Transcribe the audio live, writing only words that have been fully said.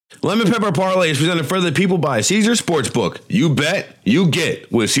Lemon Pepper Parlay is presented for the people by Caesars Sportsbook. You bet, you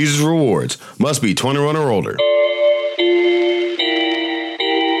get with Caesars Rewards. Must be 21 or older.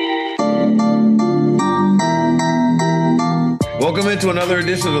 Welcome into another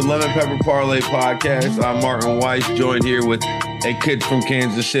edition of the Lemon Pepper Parlay podcast. I'm Martin Weiss, joined here with a kid from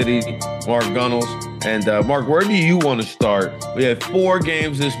Kansas City, Mark Gunnels. And Mark, where do you want to start? We had 4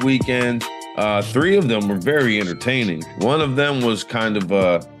 games this weekend. 3 of them were very entertaining. One of them was kind of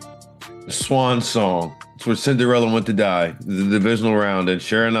a swan song. It's where Cinderella went to die, the divisional round, and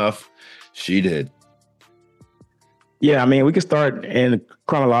sure enough, she did. Yeah, I mean, we could start in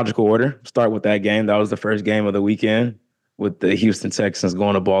chronological order. Start with that game. That was the first game of the weekend with the Houston Texans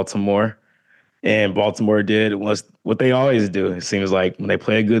going to Baltimore. And Baltimore did what they always do. It seems like when they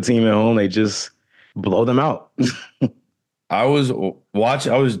play a good team at home, they just blow them out. I was doing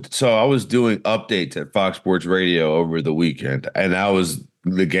updates at Fox Sports Radio over the weekend, and that was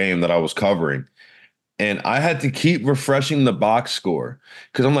the game that I was covering. And I had to keep refreshing the box score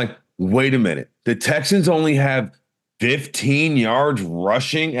because I'm like, wait a minute. The Texans only have 15 yards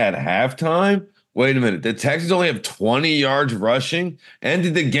rushing at halftime? Wait a minute. The Texans only have 20 yards rushing?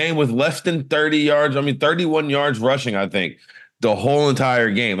 Ended the game with less than 30 yards. 31 yards rushing, I think, the whole entire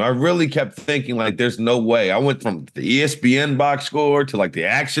game. I really kept thinking, like, there's no way. I went from the ESPN box score to, like, the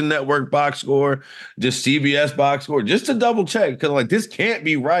Action Network box score, just CBS box score, just to double check. Because, like, this can't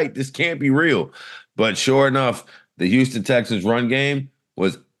be right. This can't be real. But sure enough, the Houston Texans run game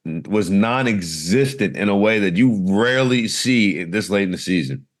was non-existent in a way that you rarely see this late in the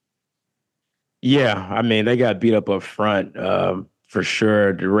season. Yeah, I mean, they got beat up front for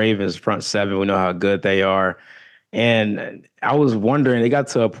sure. The Ravens front 7, we know how good they are. And I was wondering, they got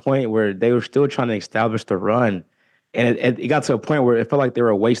to a point where they were still trying to establish the run. And it got to a point where it felt like they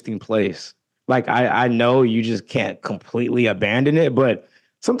were wasting plays. Like, I know you just can't completely abandon it, but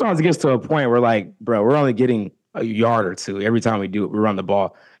sometimes it gets to a point where, like, bro, we're only getting a yard or two every time we run the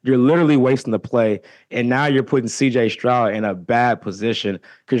ball. You're literally wasting the play. And now you're putting CJ Stroud in a bad position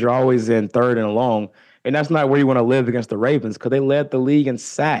because you're always in third and long. And that's not where you want to live against the Ravens because they led the league in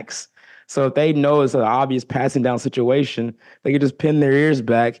sacks. So if they know it's an obvious passing down situation, they can just pin their ears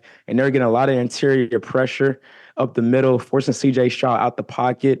back, and they're getting a lot of interior pressure up the middle, forcing C.J. Stroud out the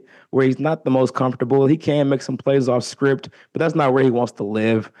pocket where he's not the most comfortable. He can make some plays off script, but that's not where he wants to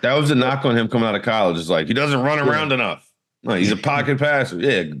live. That was a knock on him coming out of college. It's like, he doesn't run around enough. No, he's a pocket passer.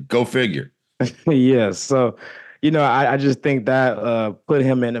 Yeah, go figure. Yeah, so, I just think that put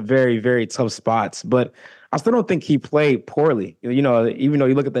him in a very, very tough spots. But I still don't think he played poorly. Even though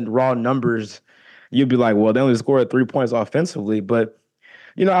you look at the raw numbers, you'd be like, well, they only scored 3 points offensively. But,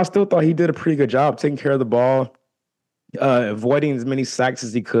 I still thought he did a pretty good job taking care of the ball, avoiding as many sacks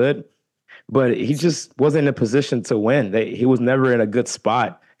as he could. But he just wasn't in a position to win. He was never in a good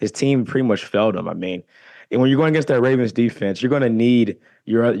spot. His team pretty much failed him. I mean, and when you're going against that Ravens defense, you're going to need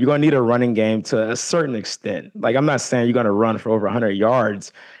a running game to a certain extent. Like, I'm not saying you're going to run for over 100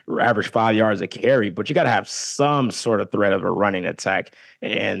 yards, or average 5 yards a carry, but you got to have some sort of threat of a running attack,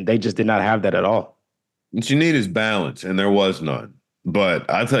 and they just did not have that at all. What you need is balance, and there was none.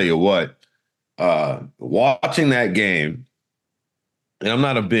 But I tell you what, watching that game, and I'm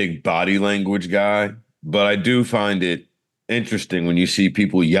not a big body language guy, but I do find it interesting when you see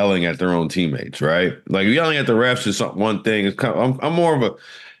people yelling at their own teammates, right? Like, yelling at the refs is one thing. It's kind of, I'm more of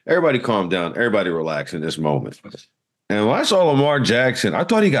everybody calm down, everybody relax in this moment. And when I saw Lamar Jackson, I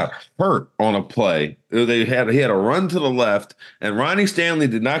thought he got hurt on a play. He had a run to the left, and Ronnie Stanley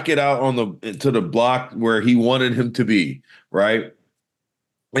did not get out to the block where he wanted him to be, right?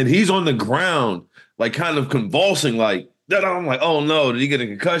 And he's on the ground, like, kind of convulsing, like, I'm like, oh no, did he get a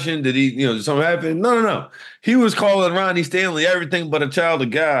concussion? Did something happen? No. He was calling Ronnie Stanley everything but a child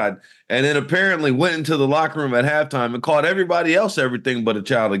of God. And then apparently went into the locker room at halftime and called everybody else everything but a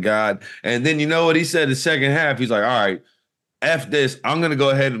child of God. And then you know what he said the second half? He's like, all right, F this. I'm going to go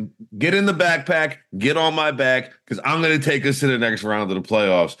ahead and get in the backpack, get on my back, because I'm going to take us to the next round of the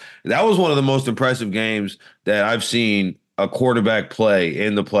playoffs. That was one of the most impressive games that I've seen a quarterback play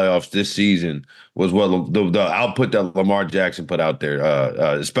in the playoffs this season, was what the output that Lamar Jackson put out there,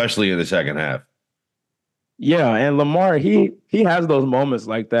 especially in the second half. Yeah, and Lamar, he has those moments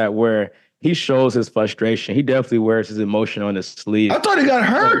like that where he shows his frustration. He definitely wears his emotion on his sleeve. I thought he got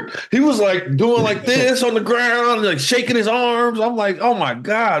hurt. He was like doing like this on the ground, like shaking his arms. I'm like, oh my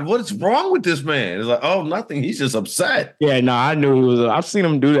God, what's wrong with this man? It's like, oh, nothing. He's just upset. Yeah, no, I knew he was. I've seen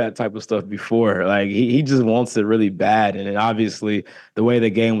him do that type of stuff before. Like, he just wants it really bad. And then obviously the way the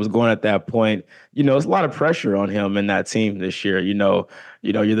game was going at that point, it's a lot of pressure on him in that team this year. You're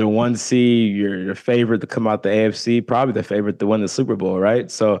the one seed, you're the favorite to come out the AFC, probably the favorite to win the Super Bowl,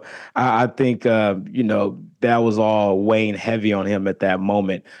 right? So I think that was all weighing heavy on him at that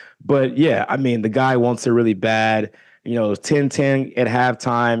moment. But yeah, I mean, the guy wants it really bad. 10-10 at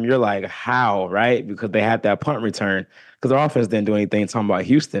halftime. You're like, how, right? Because they had that punt return because their offense didn't do anything talking about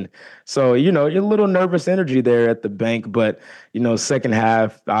Houston. So, you're a little nervous energy there at the bank. But, second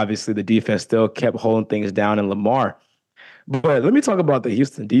half, obviously the defense still kept holding things down in Lamar. But let me talk about the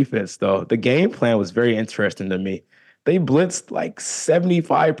Houston defense, though. The game plan was very interesting to me. They blitzed like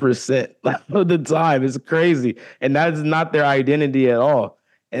 75% of the time. It's crazy. And that's not their identity at all.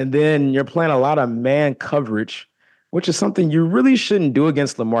 And then you're playing a lot of man coverage, which is something you really shouldn't do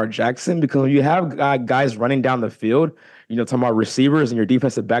against Lamar Jackson because when you have guys running down the field, talking about receivers and your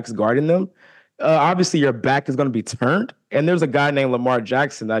defensive backs guarding them, obviously your back is going to be turned. And there's a guy named Lamar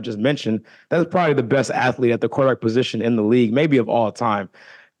Jackson that I just mentioned. That's probably the best athlete at the quarterback position in the league, maybe of all time.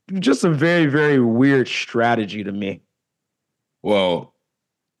 Just a very, very weird strategy to me. Well,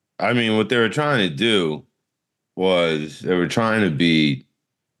 I mean, what they were trying to do was they were trying to be,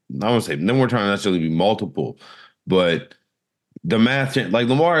 I won't say, they weren't trying to necessarily be multiple, but the math, like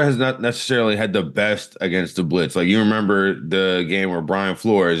Lamar has not necessarily had the best against the blitz. Like you remember the game where Brian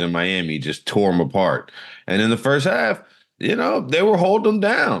Flores in Miami just tore him apart. And in the first half, they were holding them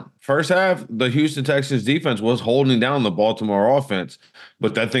down. First half, the Houston Texans defense was holding down the Baltimore offense.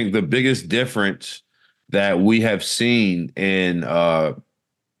 But I think the biggest difference that we have seen in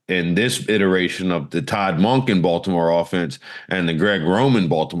this iteration of the Todd Monken Baltimore offense and the Greg Roman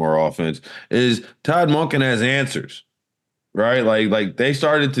Baltimore offense is Todd Monken has answers, right? Like they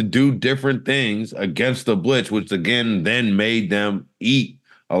started to do different things against the blitz, which again then made them eat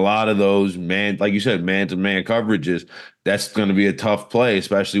a lot of those man, like you said, man-to-man coverages. That's going to be a tough play,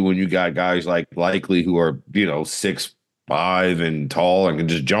 especially when you got guys like Likely who are 6'5" and tall and can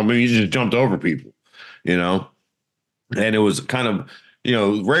just jump. I mean, he just jumped over people, you know. And it was kind of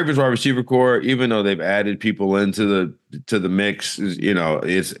Ravens wide receiver core, even though they've added people into the mix,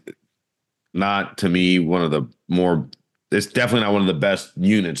 it's not to me one of the more. It's definitely not one of the best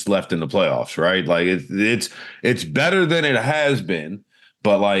units left in the playoffs, right? Like it's better than it has been,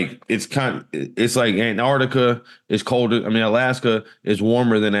 but like it's like Antarctica is colder. I mean, Alaska is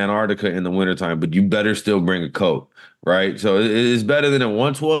warmer than Antarctica in the wintertime, but you better still bring a coat, right? So it is better than it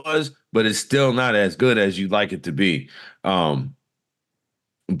once was, but it's still not as good as you'd like it to be.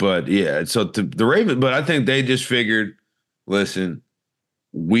 But yeah, so to the Ravens, but I think they just figured, listen,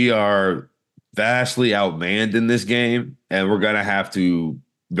 we are vastly outmanned in this game, and we're gonna have to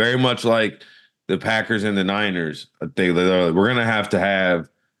very much like the Packers and the Niners. I think we're gonna have to have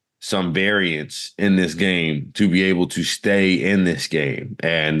some variance in this game to be able to stay in this game,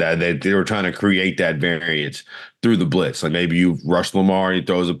 and they were trying to create that variance through the blitz. Like maybe you rush Lamar, he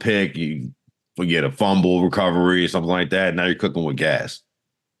throws a pick, you get a fumble recovery or something like that. Now you're cooking with gas.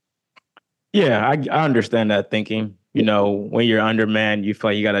 Yeah, I understand that thinking. When you're undermanned, you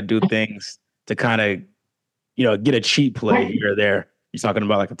feel like you got to do things to kind of, get a cheap play here or there. You're talking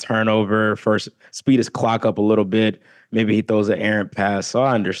about like a turnover, first speed his clock up a little bit. Maybe he throws an errant pass. So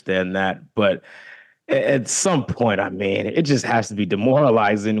I understand that. But at some point, I mean, it just has to be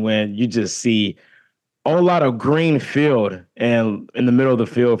demoralizing when you just see a whole lot of green field and in the middle of the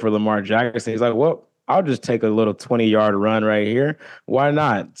field for Lamar Jackson. He's like, well, I'll just take a little 20-yard run right here. Why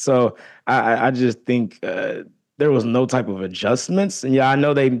not? So I just think there was no type of adjustments. And yeah, I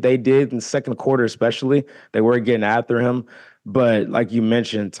know they did in the second quarter, especially. They were getting after him. But like you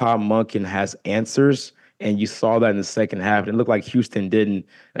mentioned, Tom Monken has answers. And you saw that in the second half. It looked like Houston didn't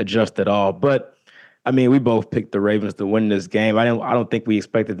adjust at all. But I mean, we both picked the Ravens to win this game. I don't think we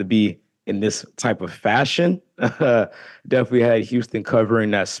expected to be in this type of fashion. Definitely had Houston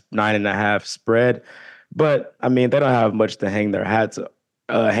covering that 9.5 spread. But I mean, they don't have much to hang their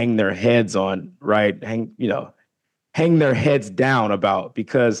hang their heads on, right? Hang their heads down about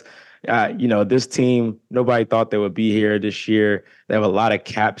because this team, nobody thought they would be here this year. They have a lot of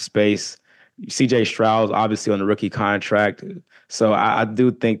cap space. CJ Stroud, obviously on the rookie contract. So I do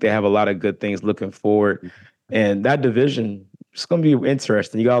think they have a lot of good things looking forward. And that division, it's going to be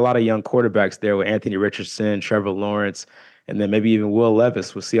interesting. You got a lot of young quarterbacks there with Anthony Richardson, Trevor Lawrence, and then maybe even Will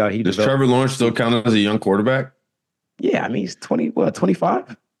Levis. We'll see how he Does develops. Trevor Lawrence still count as a young quarterback? Yeah, I mean, he's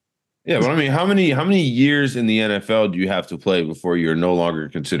 25? Yeah, but I mean, how many years in the NFL do you have to play before you're no longer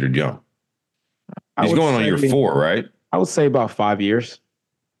considered young? He's going on year 4, right? I would say about 5 years.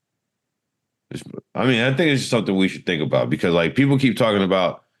 I mean, I think it's just something we should think about because like people were talking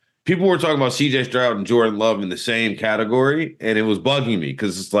about CJ Stroud and Jordan Love in the same category, and it was bugging me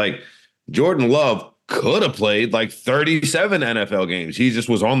because it's like Jordan Love could have played like 37 NFL games. He just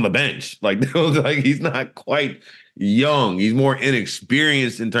was on the bench. Like, like he's not quite young. He's more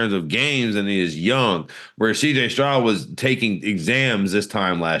inexperienced in terms of games than he is young. Where CJ Stroud was taking exams this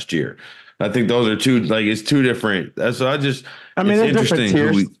time last year. I think those are two, like, it's two different. That's I just, I mean, it's there's interesting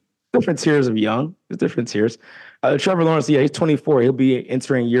who we, different tiers of young. There's different tiers. Trevor Lawrence, yeah, he's 24. He'll be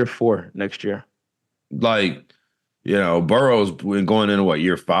entering year 4 next year. like, Burrow's been going into what,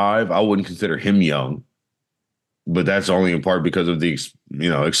 year 5? I wouldn't consider him young, but that's only in part because of the,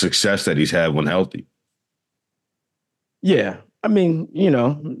 success that he's had when healthy. Yeah, I mean,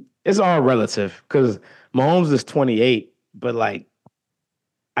 it's all relative because Mahomes is 28, but like,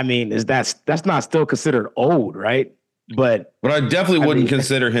 I mean, that's not still considered old, right? But I definitely I wouldn't mean,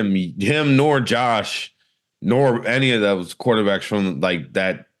 consider him nor Josh nor any of those quarterbacks from like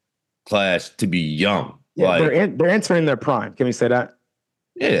that class to be young. yeah, Like, they're entering their prime. Can we say that?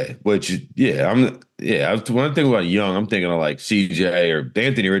 yeah, when I think about young, I'm thinking of like CJ or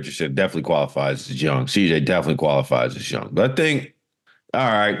Anthony Richardson definitely qualifies as young. CJ definitely qualifies as young. But I think, all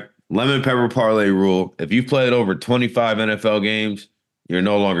right, lemon pepper parlay rule. If you've played over 25 NFL games, you're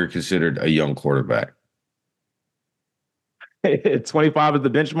no longer considered a young quarterback. 25 is the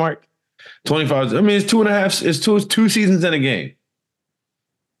benchmark. 25, I mean, it's 2.5, it's two seasons in a game.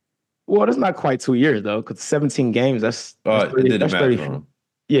 Well, that's not quite 2 years though, because 17 games. That's I 30, did the that's math 30. wrong.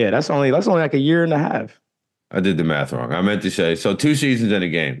 Yeah, that's only like a year and a half. I did the math wrong. I meant to say, so two seasons in a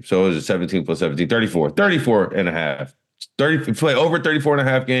game. So it was 17 plus 17, 34 and a half. 30, if you play over 34 and a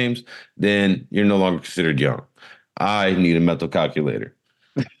half games, then you're no longer considered young. I need a mental calculator.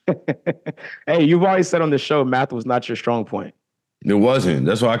 Hey, you've always said on the show math was not your strong point. It wasn't.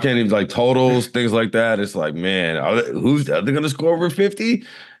 That's why I can't even like totals, things like that. It's like, man, are they going to score over 50?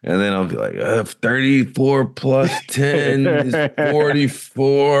 And then I'll be like, 34 plus 10 is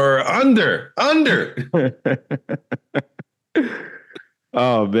 44. Under.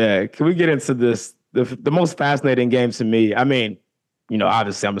 Oh man, can we get into this? The most fascinating game to me. I mean,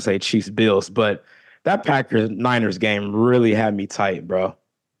 obviously I'm gonna say Chiefs Bills, but that Packers Niners game really had me tight, bro.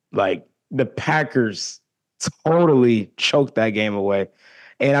 Like the Packers totally choked that game away.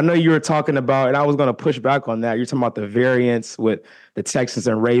 And I know you were talking about, and I was gonna push back on that. You're talking about the variance with the Texans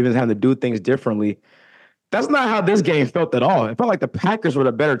and Ravens having to do things differently. That's not how this game felt at all. It felt like the Packers were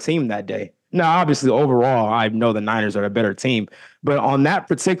the better team that day. Now, obviously, overall, I know the Niners are a better team, but on that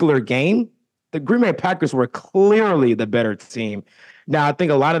particular game, the Green Bay Packers were clearly the better team. Now, I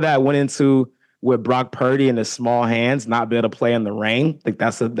think a lot of that went into with Brock Purdy and his small hands not be able to play in the rain. I think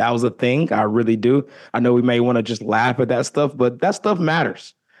that was a thing. I really do. I know we may want to just laugh at that stuff, but that stuff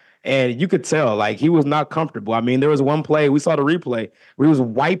matters. And you could tell, like, he was not comfortable. I mean, there was one play, we saw the replay, where he was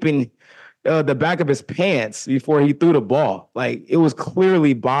wiping the back of his pants before he threw the ball. Like, it was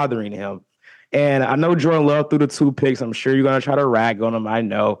clearly bothering him. And I know Jordan Love threw the 2 picks. I'm sure you're going to try to rag on him. I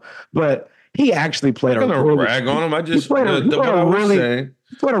know. But he actually played I'm gonna rag on him. I just what I was saying.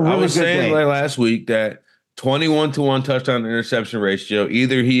 I was saying like last week that 21-1 touchdown interception ratio.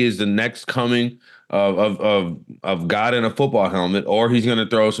 Either he is the next coming of God in a football helmet, or he's gonna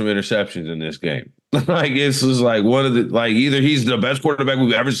throw some interceptions in this game. Like it's just like one of the like either he's the best quarterback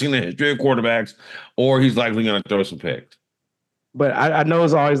we've ever seen in the history of quarterbacks, or he's likely gonna throw some picks. But I know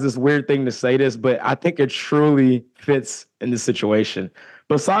it's always this weird thing to say this, but I think it truly fits in this situation.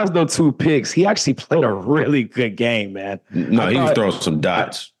 Besides those 2 picks, he actually played a really good game, man. No, he was throwing some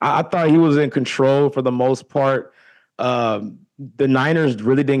dots. I thought he was in control for the most part. The Niners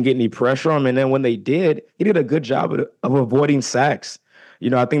really didn't get any pressure on him. And then when they did, he did a good job of avoiding sacks.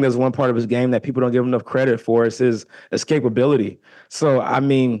 I think there's one part of his game that people don't give him enough credit for is his escapability. So, I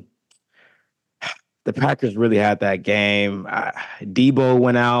mean, the Packers really had that game. Debo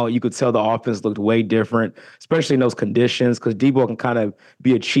went out. You could tell the offense looked way different, especially in those conditions, because Debo can kind of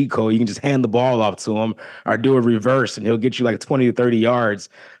be a cheat code. You can just hand the ball off to him or do a reverse, and he'll get you like 20 to 30 yards.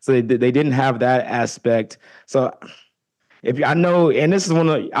 So they didn't have that aspect. So I know, and this is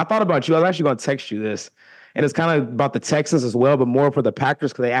I thought about you. I was actually going to text you this, and it's kind of about the Texans as well, but more for the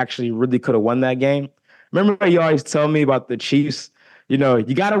Packers because they actually really could have won that game. Remember, you always tell me about the Chiefs. You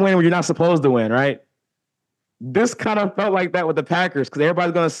got to win when you're not supposed to win, right? This kind of felt like that with the Packers because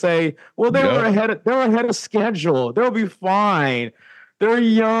everybody's going to say, well, they were ahead of schedule. They'll be fine. They're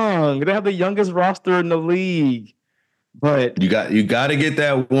young. They have the youngest roster in the league. But you got to get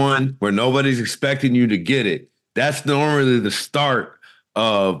that one where nobody's expecting you to get it. That's normally the start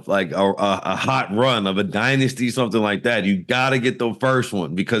of like a hot run of a dynasty, something like that. You got to get the first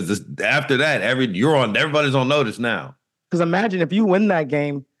one because after that, everybody's on notice now. Because imagine if you win that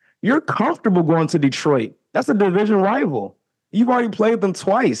game, you're comfortable going to Detroit. That's a division rival. You've already played them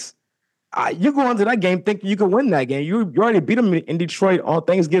twice. You go into that game thinking you can win that game. You already beat them in Detroit on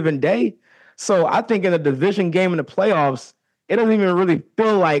Thanksgiving Day. So I think in a division game in the playoffs, it doesn't even really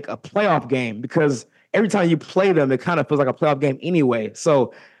feel like a playoff game because every time you play them, it kind of feels like a playoff game anyway.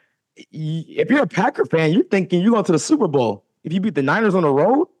 So if you're a Packer fan, you're thinking you're going to the Super Bowl. If you beat the Niners on the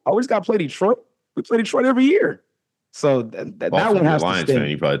road, always got to play Detroit. We play Detroit every year. So that Also, if one you're a has to Lions fan, stay.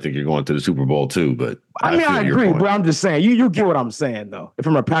 you probably think you're going to the Super Bowl too, but I I mean, I feel your agree, but point. I'm just saying, you get what I'm saying, though,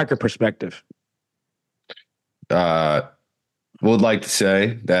 from a Packer perspective. Uh, would like to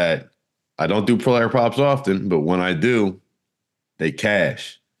say that I don't do player props often, but when I do, they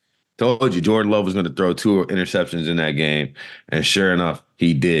cash. Told you Jordan Love was going to throw 2 interceptions in that game, and sure enough,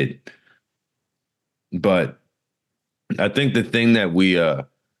 he did. But I think the thing that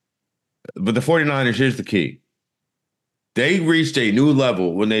but the 49ers, here's the key. They reached a new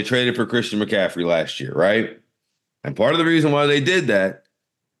level when they traded for Christian McCaffrey last year, right? And part of the reason why they did that,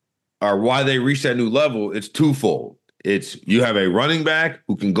 or why they reached that new level, it's twofold. It's you have a running back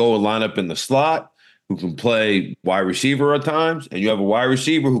who can go and line up in the slot, who can play wide receiver at times, and you have a wide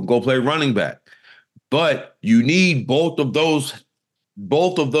receiver who can go play running back. But you need both of those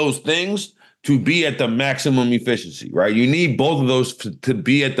things to be at the maximum efficiency, right? You need both of those to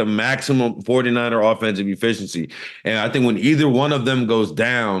be at the maximum 49er offensive efficiency. And I think when either one of them goes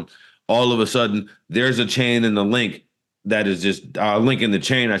down, all of a sudden there's a chain in the link that is just a link in the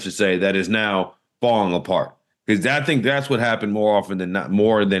chain, I should say, that is now falling apart. Because I think that's what happened more often than not,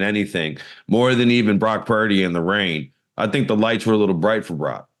 more than anything, more than even Brock Purdy in the rain. I think the lights were a little bright for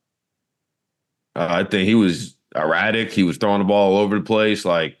Brock. I think he was erratic. He was throwing the ball all over the place.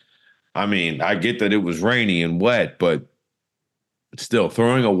 Like, I mean, I get that it was rainy and wet, but still,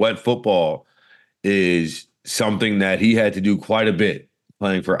 throwing a wet football is something that he had to do quite a bit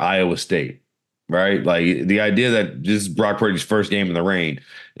playing for Iowa State, right? Like the idea that this is Brock Purdy's first game in the rain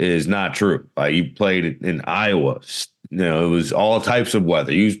is not true. Like he played in Iowa. It was all types of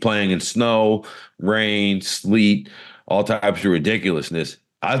weather. He was playing in snow, rain, sleet, all types of ridiculousness.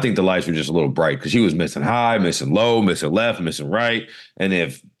 I think the lights were just a little bright because he was missing high, missing low, missing left, missing right. And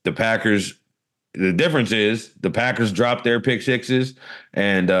if the difference is the Packers dropped their pick sixes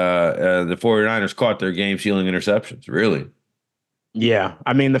and the 49ers caught their game sealing interceptions, really. Yeah.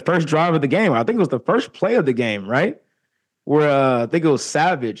 I mean, the first drive of the game, I think it was the first play of the game, right? Where I think it was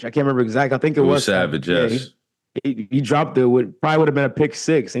Savage. I can't remember exactly. I think it It was was Savage. savage, Yeah, yes. he dropped it. Probably would have been a pick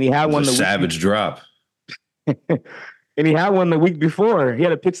six, and he had It was one a the week savage drop. and he had one the week before. He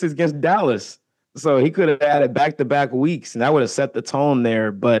had a pick six against Dallas, so he could have had it back to back weeks, and that would have set the tone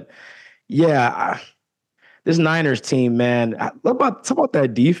there. But yeah, this Niners team, man, talk about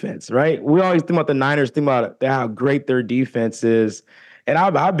that defense, right? We always think about the Niners, think about how great their defense is. And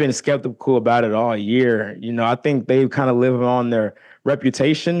I've been skeptical about it all year. I think they've kind of lived on their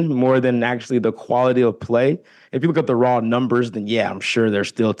reputation more than actually the quality of play. If you look at the raw numbers, then yeah, I'm sure they're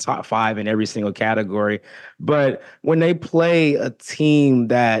still top five in every single category. But when they play a team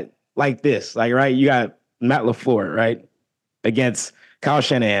that like this, like, right, you got Matt LaFleur, right, against Kyle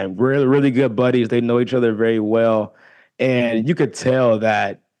Shanahan, really, really good buddies. They know each other very well. And you could tell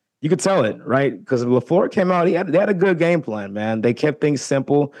it, right? Because LaFleur came out, they had a good game plan, man. They kept things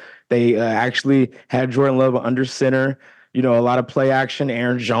simple. They actually had Jordan Love under center, a lot of play action.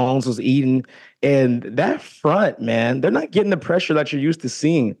 Aaron Jones was eating. And that front, man, they're not getting the pressure that you're used to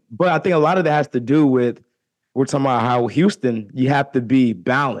seeing. But I think a lot of that has to do with, we're talking about how Houston, you have to be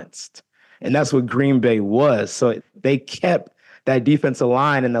balanced. And that's what Green Bay was. So they kept that defensive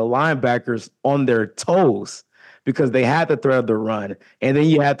line and the linebackers on their toes because they had to thread the run. And then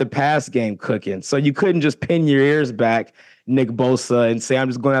you had the pass game cooking. So you couldn't just pin your ears back, Nick Bosa, and say, I'm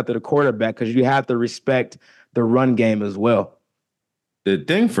just going after the quarterback, because you have to respect the run game as well. The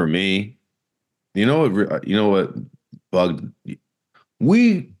thing for me, what bugged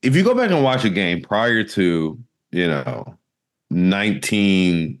if you go back and watch a game prior to,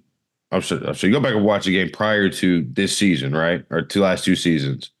 19, so you go back and watch a game prior to this season, right? Or to last 2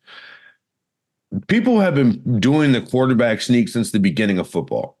 seasons. People have been doing the quarterback sneak since the beginning of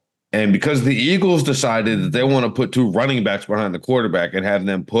football. And because the Eagles decided that they want to put 2 running backs behind the quarterback and have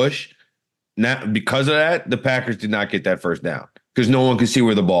them push, now because of that, the Packers did not get that first down because no one can see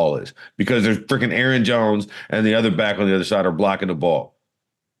where the ball is because there's freaking Aaron Jones and the other back on the other side are blocking the ball.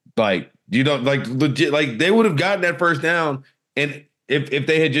 Like, legit, like they would have gotten that first down and if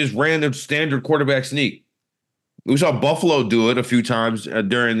they had just ran their standard quarterback sneak. We saw Buffalo do it a few times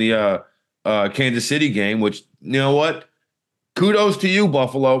during the Kansas City game, which, you know what? Kudos to you,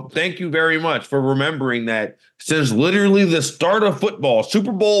 Buffalo. Thank you very much for remembering that since literally the start of football,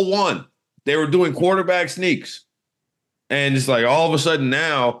 Super Bowl I, they were doing quarterback sneaks. And it's like all of a sudden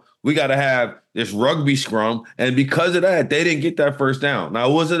now we got to have this rugby scrum. And because of that, they didn't get that first down. Now,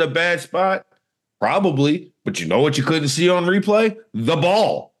 was it a bad spot? Probably. But you know what you couldn't see on replay? The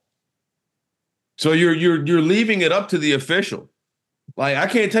ball. So you're leaving it up to the official. Like, I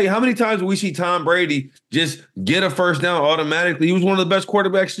can't tell you how many times we see Tom Brady just get a first down automatically. He was one of the best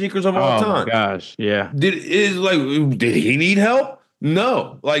quarterback sneakers of all time. Oh, my gosh. Yeah. Did he need help?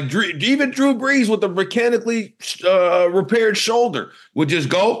 No. Like, even Drew Brees with the mechanically repaired shoulder would just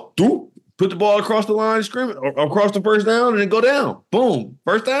go, put the ball across the line, scrimmage, across the first down, and then go down. Boom,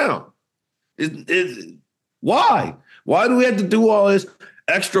 first down. Why? Why do we have to do all this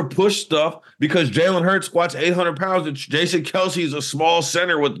extra push stuff? Because Jalen Hurts squats 800 pounds and Jason Kelsey is a small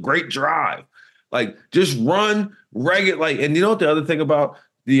center with great drive. Like, just run regular. Like, and you know what the other thing about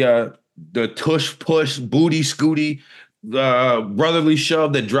the tush push booty scooty brotherly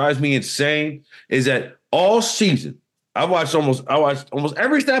shove that drives me insane is that all season I watched almost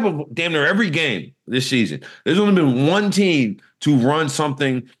every snap of damn near every game this season. There's only been one team to run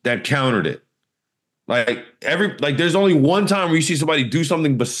something that countered it. There's only one time where you see somebody do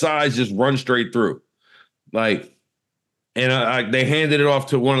something besides just run straight through. They handed it off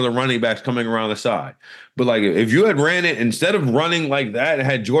to one of the running backs coming around the side. But like, if you had ran it instead of running like that and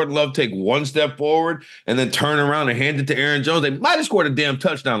had Jordan Love take one step forward and then turn around and hand it to Aaron Jones, they might have scored a damn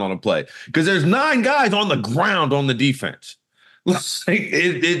touchdown on a play because there's 9 guys on the ground on the defense.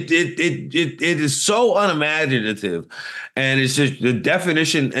 It is so unimaginative, and it's just the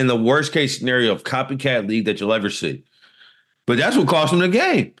definition and the worst case scenario of copycat league that you'll ever see. But that's what cost them the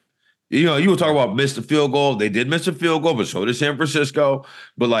game. You know, you were talking about missed the field goal. They did miss a field goal, but so did San Francisco.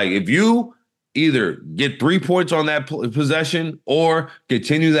 But like, if you either get 3 points on that possession or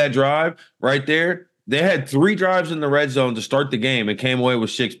continue that drive right there, they had 3 drives in the red zone to start the game and came away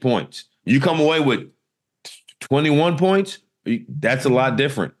with 6 points. You come away with 21 points. That's a lot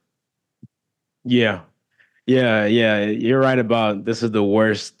different. Yeah. You're right about this is the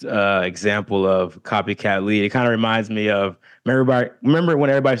worst example of copycat lead. It kind of reminds me of remember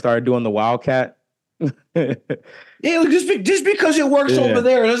when everybody started doing the Wildcat? Yeah, just because it works over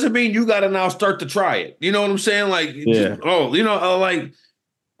there doesn't mean you got to now start to try it. You know what I'm saying? Like,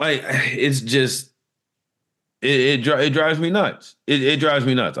 it's just it drives me nuts. It drives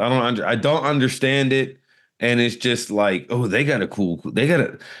me nuts. I don't understand it. And it's just like, oh,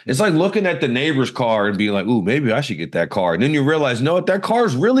 it's like looking at the neighbor's car and being like, ooh, maybe I should get that car. And then you realize, no, that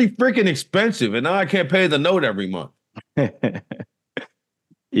car's really freaking expensive. And now I can't pay the note every month.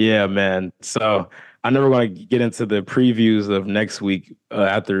 Yeah, man. So I know we're going to get into the previews of next week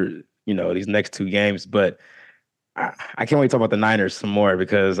after, these next 2 games. But I can't wait to talk about the Niners some more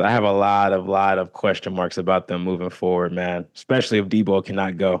because I have a lot of question marks about them moving forward, man, especially if Debo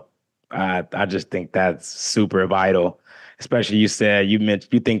cannot go. I just think that's super vital. Especially you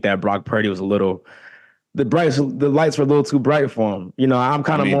mentioned you think that Brock Purdy was the lights were a little too bright for him. I'm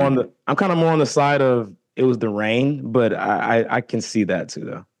kind of more on the side of it was the rain, but I can see that too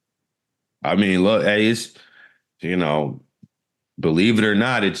though. I mean, look, hey, it's believe it or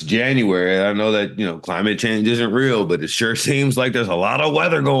not, it's January. I know that, climate change isn't real, but it sure seems like there's a lot of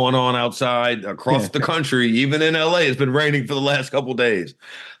weather going on outside across the country. Even in LA, it's been raining for the last couple of days.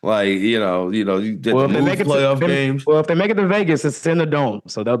 Like, you get the playoff games. Well, if they make it to Vegas, it's in the dome.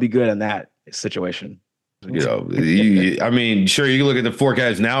 So they'll be good in that situation. I mean, sure, you can look at the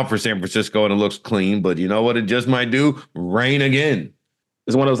forecast now for San Francisco and it looks clean, but you know what it just might do? Rain again.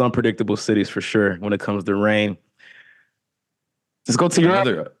 It's one of those unpredictable cities for sure when it comes to rain. Let's go to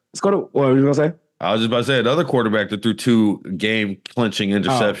Europe. What were you going to say? I was just about to say another quarterback that threw 2 game-clinching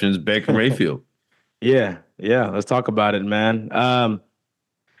interceptions, Baker Mayfield. Yeah. Let's talk about it, man.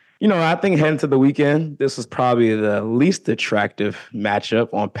 I think heading to the weekend, this was probably the least attractive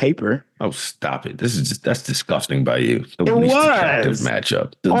matchup on paper. Oh, stop it. That's disgusting by you. The least attractive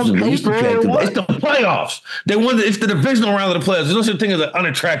matchup. On paper, it's the playoffs. It's the divisional round of the playoffs. There's no such thing as an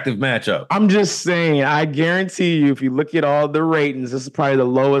unattractive matchup. I'm just saying, I guarantee you, if you look at all the ratings, this is probably the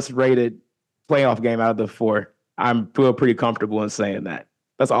lowest rated playoff game out of the 4. I feel pretty comfortable in saying that.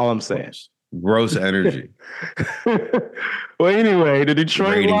 That's all I'm saying. Gross energy. Well, anyway, the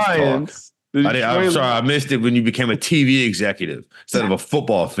Detroit Lions. I'm sorry, I missed it when you became a TV executive instead of a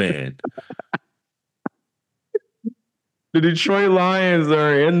football fan. The Detroit Lions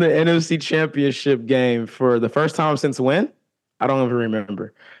are in the NFC Championship game for the first time since when? I don't even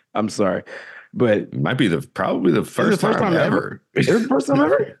remember. I'm sorry. But it might be probably the first time ever. Is it the first time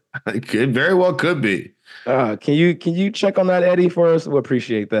ever? It very well could be. Can you check on that, Eddie, for us? We'll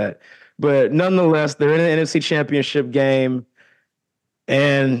appreciate that. But nonetheless, they're in the NFC Championship game.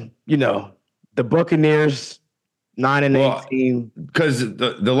 And, the Buccaneers, 9 and Well, 18. because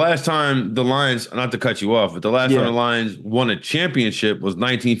the last time the Lions, not to cut you off, but the last time the Yeah. Lions won a championship was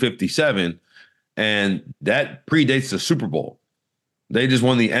 1957, and that predates the Super Bowl. They just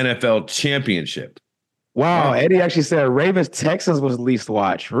won the NFL championship. Wow, Wow. Eddie actually said Ravens Texans was least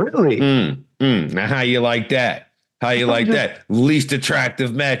watched. Really? Now, how you like that? How I you thought like just that? Least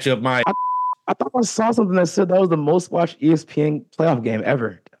attractive matchup, my. I, I thought I saw something that said that was the most watched ESPN playoff game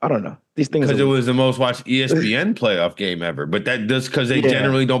ever. I don't know. These things Because are it was the most watched ESPN playoff game ever. But that just because they yeah.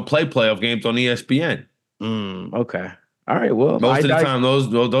 generally don't play playoff games on ESPN. Okay. All right. Well, Most of the time,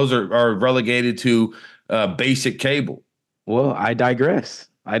 those are relegated to basic cable. I digress.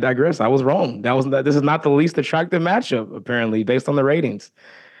 I digress. I was wrong. This is not the least attractive matchup, apparently, based on the ratings.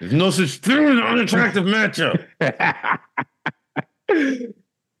 There's no such thing as an unattractive matchup.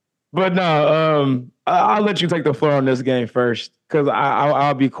 But no, I'll let you take the floor on this game first, because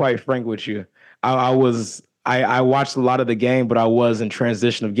I'll be quite frank with you. I watched a lot of the game, but I was in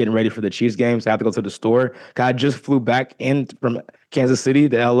transition of getting ready for the Chiefs game, so I had to go to the store. I just flew back in from Kansas City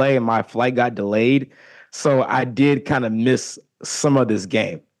to LA, and my flight got delayed, so I did kind of miss some of this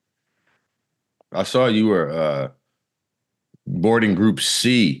game. I saw you were boarding Group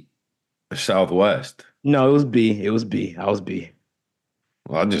C, Southwest. No, it was B. It was B. I was B.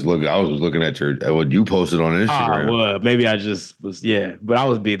 Well, I was looking at what you posted on Instagram. Well, maybe I just was, yeah, but I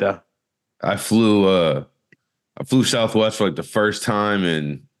was B though. I flew Southwest for like the first time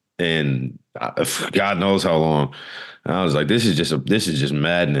in God knows how long. And I was like, this is just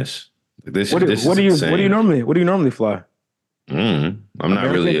madness. This is insane. What do you normally fly? I'm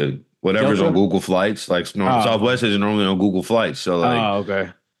not really American? a whatever's on Delta? Google Flights. Like Oh, Southwest is normally on Google Flights, so like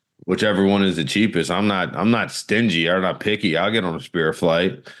okay. whichever one is the cheapest. I'm not stingy. I'm not picky. I'll get on a Spirit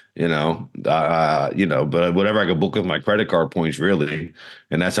flight, but whatever I could book with my credit card points, really.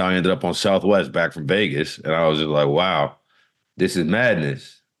 And that's how I ended up on Southwest back from Vegas. And I was just like, wow, this is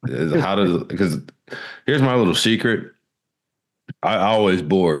madness. Because here's my little secret. I always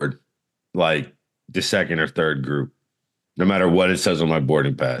board like the second or third group, no matter what it says on my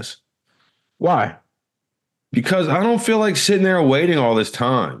boarding pass. Why? Because I don't feel like sitting there waiting all this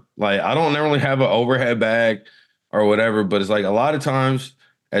time. Like I don't normally have an overhead bag or whatever, but it's like a lot of times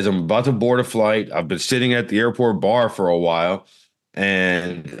as I'm about to board a flight, I've been sitting at the airport bar for a while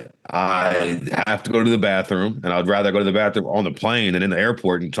and I have to go to the bathroom and I'd rather go to the bathroom on the plane than in the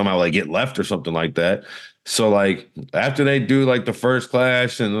airport and somehow like get left or something like that. So like after they do like the first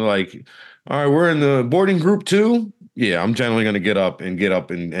class and they're like, all right, we're in the boarding group 2. Yeah, I'm generally going to get up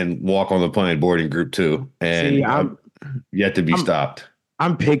and walk on the plane boarding group 2, See, and I'm yet to be I'm stopped.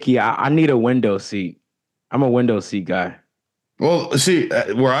 I'm picky. I need a window seat. I'm a window seat guy. Well, see,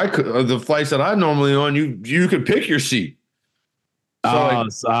 where I could the flights that I normally on, you could pick your seat. So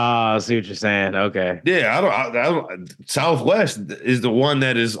like, I see what you're saying. Okay. yeah, Southwest is the one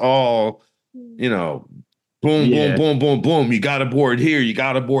that is all, you know, boom, boom, Yeah. boom, boom, boom. You got to board here. You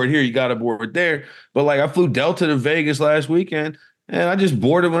got to board here. You got to board there. But like I flew Delta to Vegas last weekend and I just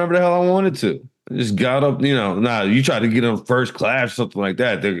boarded whenever the hell I wanted to. I just got up, you try to get on first class, something like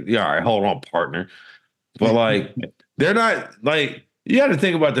that. Yeah, all right, hold on, partner. But like, they're not like, you got to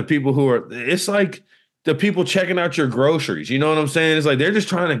think about the people it's like the people checking out your groceries. You know what I'm saying? It's like they're just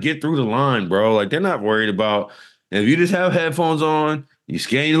trying to get through the line, bro. Like they're not worried about, if you just have headphones on, you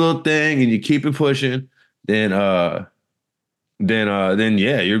scan your little thing and you keep it pushing, then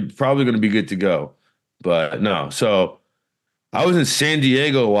yeah, you're probably going to be good to go. But no, so I was in San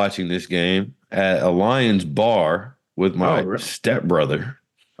Diego watching this game at a Lions bar with Oh, my really? stepbrother,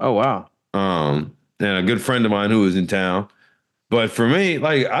 Oh, wow. and a good friend of mine who was in town. But for me,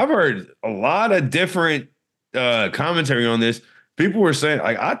 like I've heard a lot of different commentary on this. People were saying,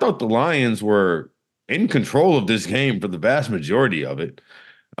 like, I thought the Lions were in control of this game for the vast majority of it.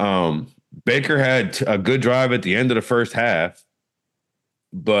 Um, Baker had a good drive at the end of the first half,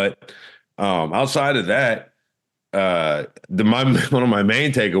 but outside of that, one of my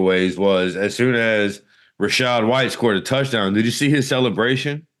main takeaways was as soon as Rashad White scored a touchdown. Did you see his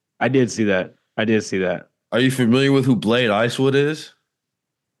celebration? I did see that. I did see that. Are you familiar with who Blade Icewood is?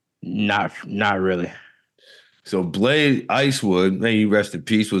 Not really. So Blade Icewood, may he rest in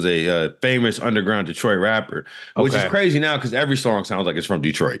peace, was a famous underground Detroit rapper, which is Okay. crazy now because every song sounds like it's from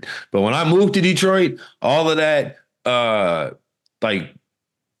Detroit. But when I moved to Detroit, all of that, like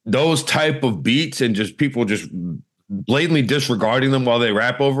those type of beats and just people just blatantly disregarding them while they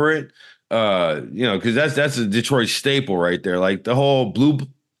rap over it, because that's a Detroit staple right there. Like the whole blue,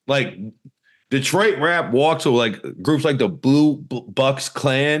 like Detroit rap walks or like groups like the Bucks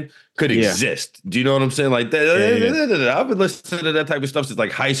Clan could Yeah, exist. Do you know what I'm saying? Like yeah, yeah, that. I've been listening to that type of stuff since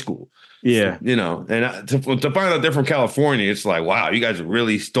like high school. yeah, You know, and to find out they're from California, it's like, wow, you guys are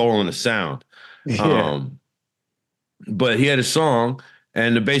really stolen the sound. yeah. Um, but he had a song,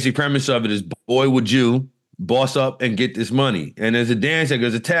 and the basic premise of it is, boy, would you boss up and get this money? And there's a dance that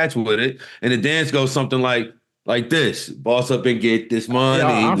goes attached with it, and the dance goes something like this: boss up and get this Yeah, money,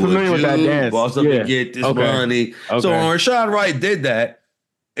 I'm would familiar with that you? dance. Boss up and Yeah. get this Okay. money. So Okay. when Rashad Wright did that,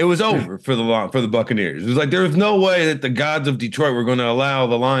 it was over for the Buccaneers. It was like there was no way that the gods of Detroit were going to allow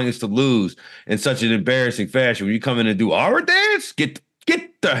the Lions to lose in such an embarrassing fashion. When you come in and do our dance, get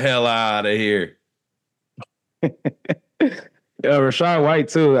the hell out of here. Rashad White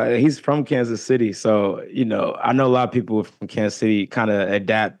too. He's from Kansas City, so I know a lot of people from Kansas City kind of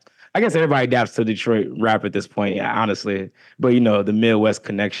adapt. I guess everybody adapts to Detroit rap at this point, yeah, honestly. But the Midwest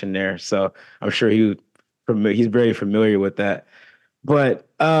connection there, so I'm sure he's very familiar with that. But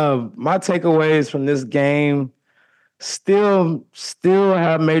my takeaways from this game still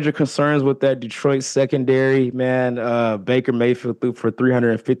have major concerns with that Detroit secondary, man. Baker Mayfield threw for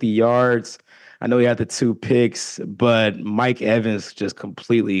 350 yards. I know he had the two picks, but Mike Evans just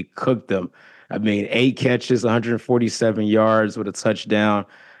completely cooked them. I mean, 8 catches, 147 yards with a touchdown.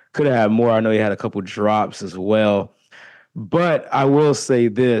 Could have had more. I know he had a couple drops as well. But I will say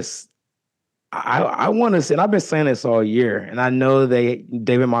this. I want to say, and I've been saying this all year, and I know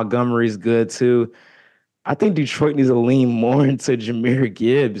David Montgomery's good too. I think Detroit needs to lean more into Jahmyr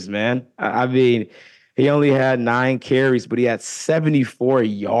Gibbs, man. I mean, he only had 9 carries, but he had 74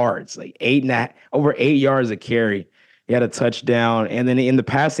 yards, like over 8 yards a carry. He had a touchdown. And then in the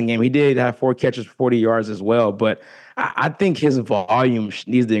passing game, he did have 4 catches for 40 yards as well. But I think his volume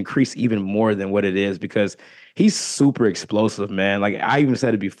needs to increase even more than what it is because he's super explosive, man. Like I even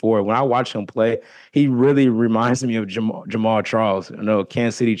said it before, when I watch him play, he really reminds me of Jamal Charles. I know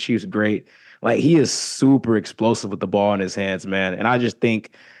Kansas City Chiefs great. Like he is super explosive with the ball in his hands, man. And I just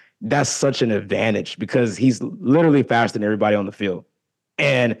think that's such an advantage because he's literally faster than everybody on the field.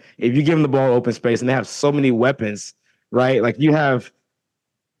 And if you give him the ball open space and they have so many weapons, right? Like you have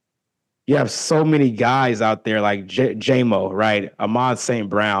so many guys out there like JMO, right? Ahmad St.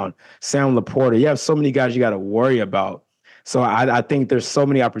 Brown, Sam Laporta. You have so many guys you got to worry about. So I think there's so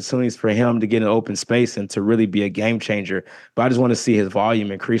many opportunities for him to get an open space and to really be a game changer. But I just want to see his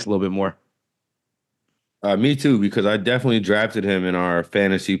volume increase a little bit more. Me too, because I definitely drafted him in our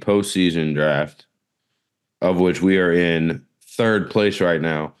fantasy postseason draft, of which we are in third place right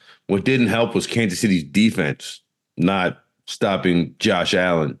now. What didn't help was Kansas City's defense not stopping Josh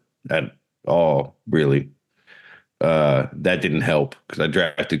Allen at all, really. That didn't help because I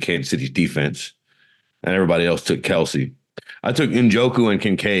drafted Kansas City's defense and everybody else took Kelsey. I took Njoku and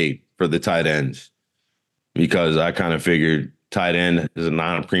Kincaid for the tight ends because I kind of figured tight end is a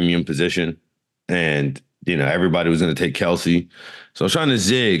non-premium position and everybody was going to take Kelsey. So I was trying to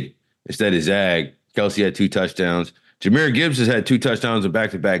zig instead of zag. Kelsey had 2 touchdowns. Jahmyr Gibbs has had 2 touchdowns in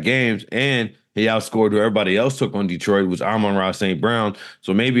back-to-back games, and he outscored who everybody else took on Detroit, was Amon-Ra St. Brown.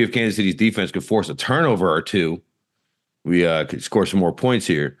 So maybe if Kansas City's defense could force a turnover or two, we could score some more points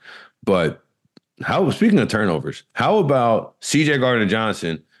here. But speaking of turnovers, how about C.J.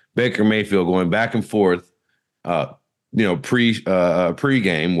 Gardner-Johnson, Baker Mayfield going back and forth,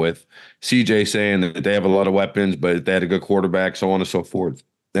 pre-game with CJ saying that they have a lot of weapons, but they had a good quarterback, so on and so forth.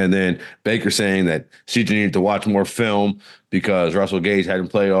 And then Baker saying that CJ needed to watch more film because Russell Gage hadn't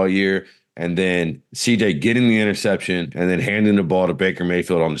played all year. And then CJ getting the interception and then handing the ball to Baker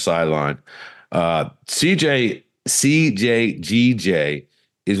Mayfield on the sideline. CJGJ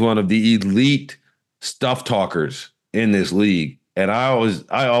is one of the elite stuff talkers in this league. And I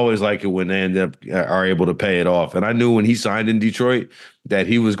always like it when they end up are able to pay it off. And I knew when he signed in Detroit that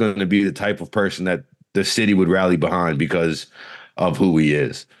he was going to be the type of person that the city would rally behind because of who he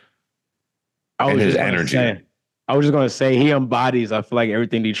is I and was his just gonna energy. say, I was just gonna say he embodies, I feel like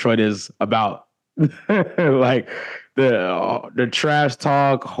everything Detroit is about. Like the trash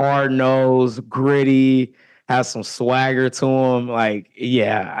talk, hard nose, gritty, has some swagger to him. Like,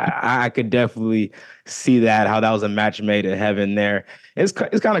 yeah, I could definitely see that, how that was a match made in heaven there. It's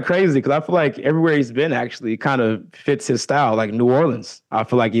kind of crazy because I feel like everywhere he's been actually kind of fits his style. Like New Orleans, I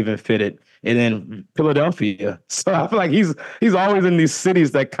feel like even fitted. And then Philadelphia. So I feel like he's always in these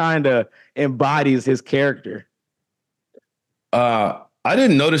cities that kind of embodies his character. I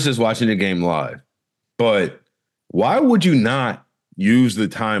didn't notice this watching the game live, but why would you not use the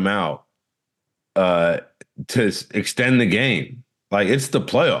timeout uh, to extend the game? Like it's the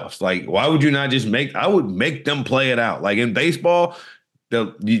playoffs. Like why would you not just I would make them play it out. Like in baseball,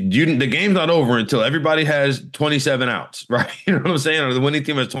 The game's not over until everybody has 27 outs, right? You know what I'm saying? Or the winning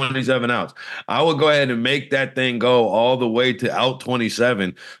team has 27 outs. I would go ahead and make that thing go all the way to out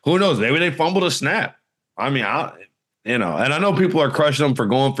 27. Who knows? Maybe they fumbled a snap. I mean, and I know people are crushing them for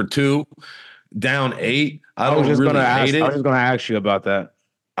going for two, down eight. I don't really hate I was it. just gonna ask you about that.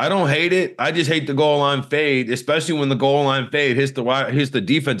 I don't hate it. I just hate the goal line fade, especially when the goal line fade hits the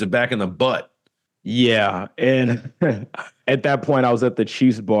defensive back in the butt. Yeah, and at that point, I was at the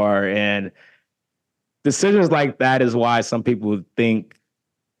Chiefs bar, and decisions like that is why some people think,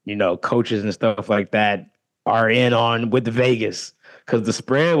 coaches and stuff like that are in on with Vegas because the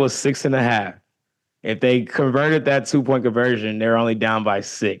spread was 6.5. If they converted that 2-point conversion, they're only down by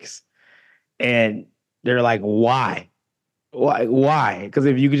 6, and they're like, why? Why? Because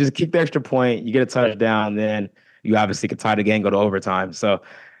if you could just kick the extra point, you get a touchdown, then you obviously could tie the game, go to overtime. So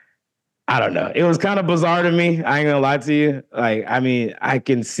I don't know. It was kind of bizarre to me. I ain't gonna lie to you. Like, I mean, I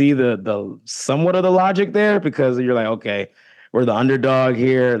can see the somewhat of the logic there because you're like, okay, we're the underdog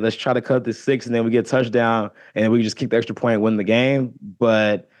here. Let's try to cut the 6, and then we get a touchdown, and we just kick the extra point and win the game.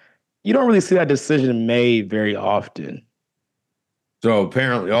 But you don't really see that decision made very often. So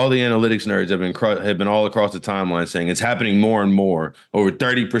apparently, all the analytics nerds have been all across the timeline saying it's happening more and more, over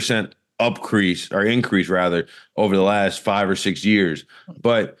 30% increase rather over the last 5 or 6 years.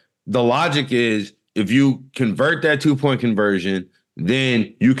 But the logic is if you convert that 2-point conversion,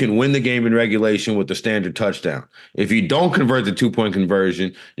 then you can win the game in regulation with the standard touchdown. If you don't convert the 2-point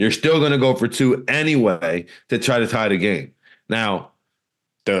conversion, you're still going to go for two anyway to try to tie the game. Now,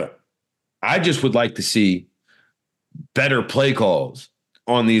 I just would like to see better play calls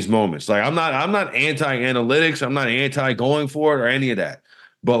on these moments. Like I'm not anti-analytics. I'm not anti going for it or any of that.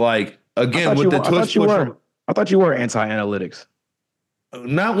 But like again, with the tush push, I thought you were anti-analytics.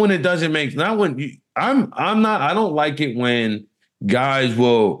 not when it doesn't make not when you, I'm not I don't like it when guys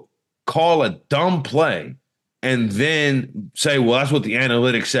will call a dumb play and then say, well, that's what the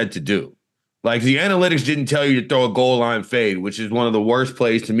analytics said to do. Like the analytics didn't tell you to throw a goal line fade, which is one of the worst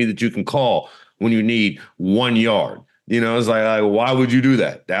plays to me that you can call when you need 1 yard. It's like why would you do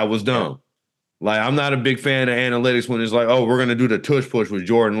that? That was dumb. Like, I'm not a big fan of analytics when it's like, oh, we're going to do the tush push with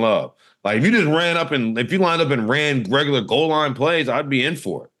Jordan Love. Like, if you lined up and ran regular goal line plays, I'd be in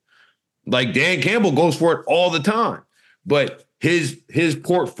for it. Like, Dan Campbell goes for it all the time. But his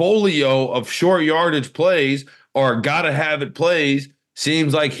portfolio of short yardage plays or gotta have it plays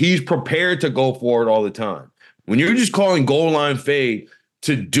seems like he's prepared to go for it all the time. When you're just calling goal line fade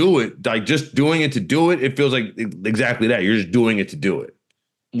to do it, like just doing it to do it, it feels like exactly that. You're just doing it to do it.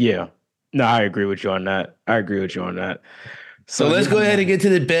 Yeah. No, I agree with you on that. So let's go ahead and get to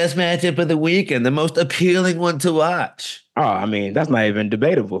the best matchup of the week and the most appealing one to watch. Oh, I mean, that's not even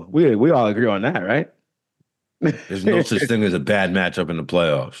debatable. We all agree on that, right? There's no such thing as a bad matchup in the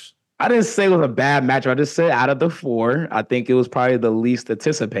playoffs. I didn't say it was a bad matchup. I just said out of the 4, I think it was probably the least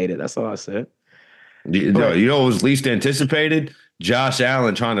anticipated. That's all I said. You know what was least anticipated? Josh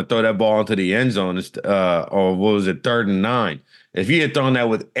Allen trying to throw that ball into the end zone, or what was it, 3rd and 9? If he had thrown that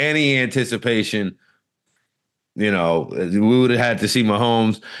with any anticipation, we would have had to see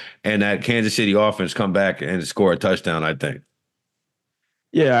Mahomes and that Kansas City offense come back and score a touchdown, I think.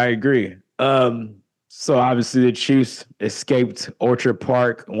 Yeah, I agree. So obviously the Chiefs escaped Orchard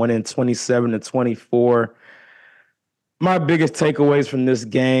Park, winning 27-24. My biggest takeaways from this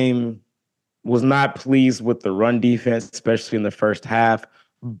game was not pleased with the run defense, especially in the first half,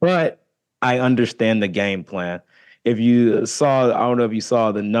 but I understand the game plan. If you saw, I don't know if you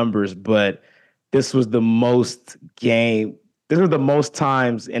saw the numbers, but this was the most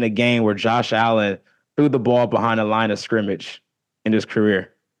times in a game where Josh Allen threw the ball behind the line of scrimmage in his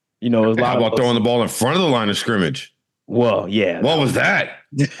career. It was a lot. How about throwing the ball in front of the line of scrimmage? Well, yeah. What was that?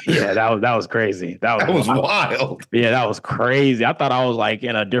 Yeah, that was crazy. That was wild. Yeah, that was crazy. I thought I was like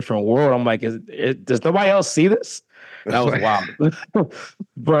in a different world. I'm like, does nobody else see this? That was wild.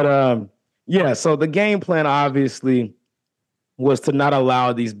 But yeah, so the game plan obviously was to not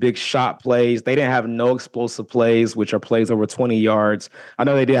allow these big shot plays. They didn't have no explosive plays, which are plays over 20 yards. I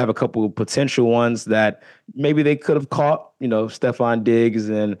know they did have a couple of potential ones that maybe they could have caught, Stephon Diggs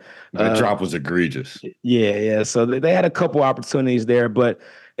and that drop was egregious. Yeah. So they had a couple opportunities there, but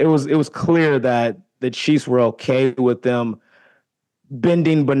it was clear that the Chiefs were okay with them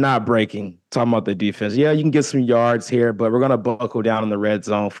bending but not breaking. Talking about the defense. Yeah, you can get some yards here, but we're going to buckle down in the red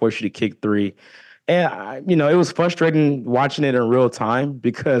zone, force you to kick 3. And, it was frustrating watching it in real time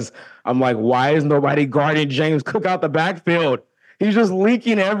because I'm like, why is nobody guarding James Cook out the backfield? He's just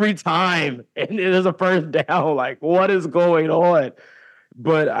leaking every time. And it is a first down. Like, what is going on?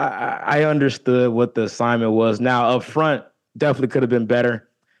 But I understood what the assignment was. Now, up front, Definitely could have been better.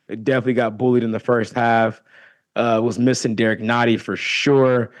 It definitely got bullied in the first half. Was missing Derek Nottie for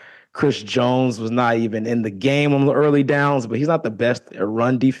sure. Chris Jones was not even in the game on the early downs, but he's not the best at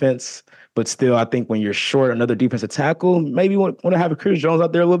run defense. But still, I think when you're short another defensive tackle, maybe want to have a Chris Jones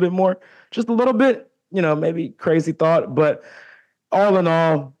out there a little bit more, just a little bit. Maybe crazy thought, but all in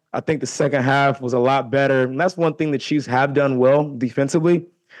all, I think the second half was a lot better. And that's one thing the Chiefs have done well defensively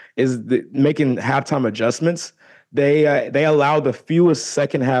is making halftime adjustments. They allowed the fewest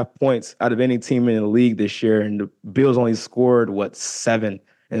second half points out of any team in the league this year, and the Bills only scored 7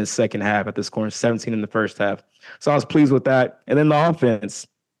 in the second half at this scoring 17 in the first half. So I was pleased with that. And then the offense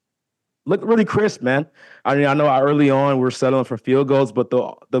looked really crisp, man. I mean, I know early on we were settling for field goals, but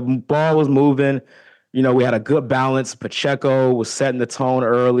the ball was moving. We had a good balance. Pacheco was setting the tone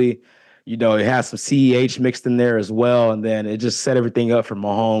early. It had some CEH mixed in there as well. And then it just set everything up for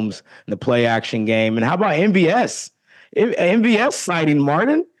Mahomes and the play action game. And how about MVS? MVS sighting,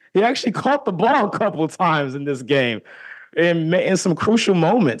 Martin. He actually caught the ball a couple of times in this game in some crucial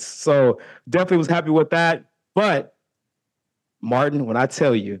moments. So definitely was happy with that. But Martin, when I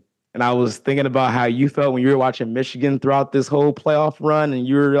tell you, and I was thinking about how you felt when you were watching Michigan throughout this whole playoff run and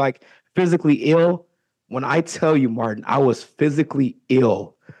you were like physically ill. When I tell you, Martin, I was physically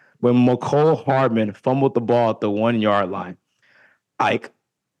ill when McCole Hardman fumbled the ball at the 1 yard line. Like,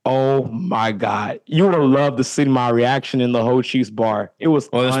 oh my God. You would have loved to see my reaction in the whole Chiefs bar. It was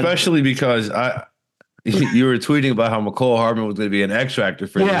especially because you were tweeting about how McCole Hardman was going to be an X factor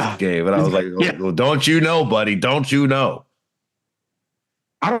for this game. And I was like, well, don't you know, buddy? Don't you know?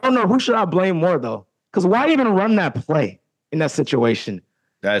 I don't know. Who should I blame more, though? Because why even run that play in that situation?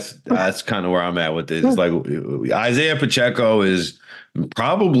 That's kind of where I'm at with this. It's like Isaiah Pacheco is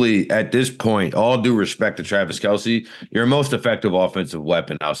probably at this point, all due respect to Travis Kelce, your most effective offensive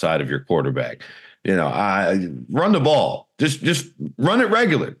weapon outside of your quarterback. I run the ball. Just run it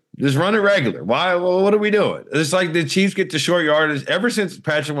regular. Just run it regular. Why? What are we doing? It's like the Chiefs get the short yardage. Ever since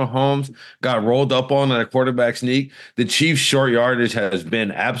Patrick Mahomes got rolled up on a quarterback sneak, the Chiefs' short yardage has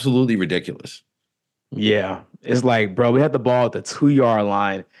been absolutely ridiculous. Yeah. It's like, bro, we had the ball at the 2 yard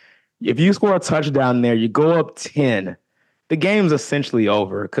line. If you score a touchdown there, you go up 10. The game's essentially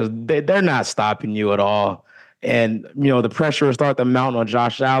over because they're not stopping you at all. And, the pressure will start to mount on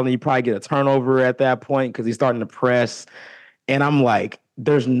Josh Allen. You probably get a turnover at that point because he's starting to press. And I'm like,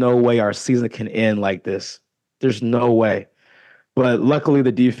 there's no way our season can end like this. There's no way. But luckily,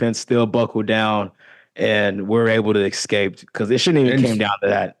 the defense still buckled down and we're able to escape because it shouldn't even came down to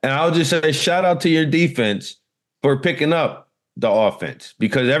that. And I'll just say shout out to your defense for picking up the offense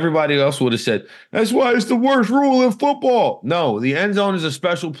because everybody else would have said, that's why it's the worst rule in football. No, the end zone is a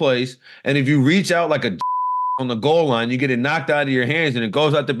special place. And if you reach out like a on the goal line, you get it knocked out of your hands and it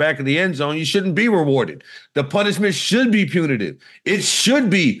goes out the back of the end zone, you shouldn't be rewarded. The punishment should be punitive. It should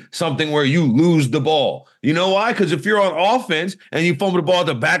be something where you lose the ball. You know why? Because if you're on offense and you fumble the ball at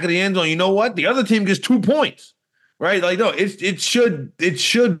the back of the end zone, you know what? The other team gets 2 points. Right? Like, no, it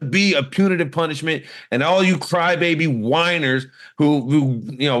should be a punitive punishment. And all you crybaby whiners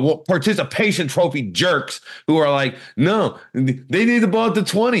who participation trophy jerks who are like, no, they need the ball at the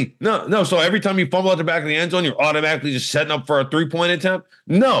 20. No. So every time you fumble at the back of the end zone, you're automatically just setting up for a 3-point attempt.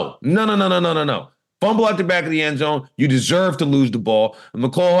 No. Fumble out the back of the end zone. You deserve to lose the ball. And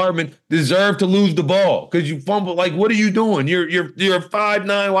McCole Hardman deserved to lose the ball because you fumble. Like, what are you doing? You're a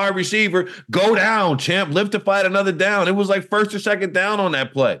 5'9" wide receiver. Go down, champ. Live to fight another down. It was like first or second down on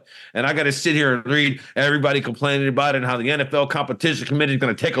that play. And I got to sit here and read everybody complaining about it and how the NFL competition committee is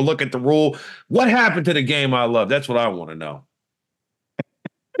going to take a look at the rule. What happened to the game I love? That's what I want to know.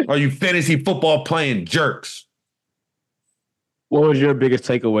 Are you fantasy football playing jerks? What was your biggest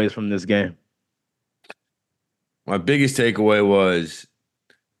takeaways from this game? My biggest takeaway was,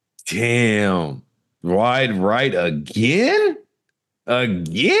 damn, wide right again?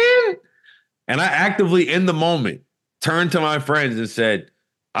 Again? And I actively, in the moment, turned to my friends and said,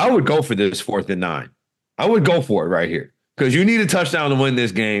 I would go for this 4th and 9. I would go for it right here. Because you need a touchdown to win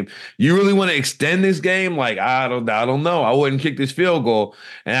this game. You really want to extend this game? Like, I don't know. I wouldn't kick this field goal.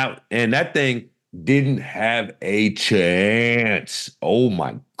 And that thing didn't have a chance. Oh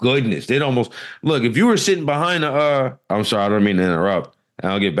my goodness. They'd almost look, if you were sitting behind I'm sorry, I don't mean to interrupt.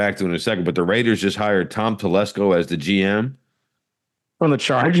 And I'll get back to it in a second, but the Raiders just hired Tom Telesco as the GM. From the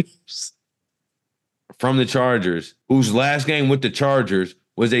Chargers? From the Chargers, whose last game with the Chargers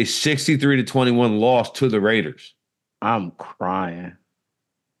was a 63-21 loss to the Raiders. I'm crying.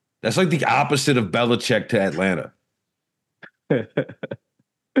 That's like the opposite of Belichick to Atlanta.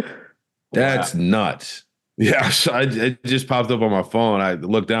 That's nuts. Yeah, it just popped up on my phone. I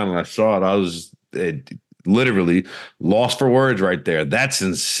looked down and I saw it. literally lost for words right there. That's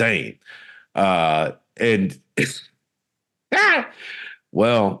insane. And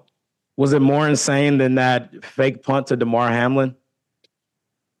well, Was it more insane than that fake punt to Damar Hamlin?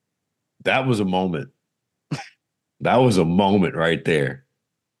 that was a moment. That was a moment right there.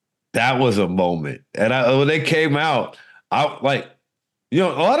 That was a moment. And when they came out, I like, a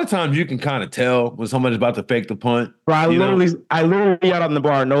lot of times you can kind of tell when somebody's about to fake the punt, Bro, you know? I literally out on the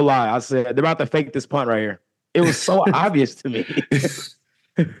bar, no lie. I said, they're about to fake this punt right here. It was so obvious to me.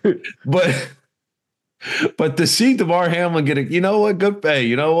 but to see DeMar Hamlin getting, you know what, good pay.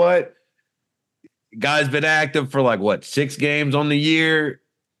 You know what? Guy's been active for like what, 6 games on the year?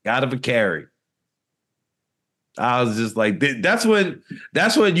 Got him a carry. I was just like, that's when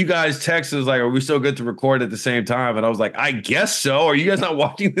you guys texted like, are we still good to record at the same time? And I was like, I guess so. Are you guys not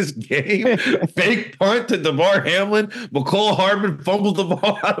watching this game? Fake punt to DeMar Hamlin. McCole Hardman fumbles the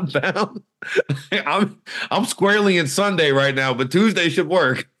ball out of bounds. I'm squarely in Sunday right now, but Tuesday should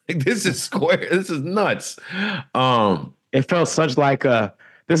work. Like, this is square. This is nuts. It felt such like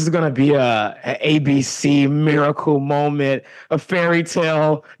this is gonna be a ABC miracle moment, a fairy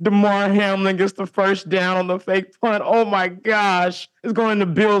tale. Damar Hamlin gets the first down on the fake punt. Oh my gosh, it's going to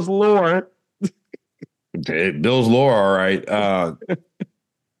Bill's lore. Bill's lore, all right.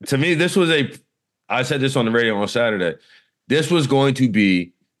 To me, I said this on the radio on Saturday. This was going to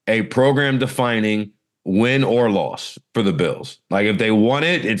be a program defining win or loss for the Bills. Like if they won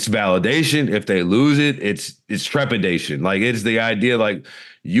it, it's validation. If they lose it, it's trepidation. Like it's the idea like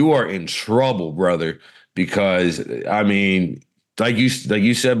you are in trouble, brother, because I mean, like you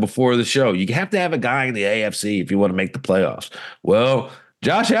said before the show, you have to have a guy in the AFC if you want to make the playoffs. Well,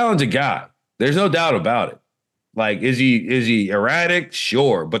 Josh Allen's a guy. There's no doubt about it. Like, is he erratic?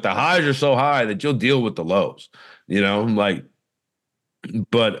 Sure, but the highs are so high that you'll deal with the lows. Like,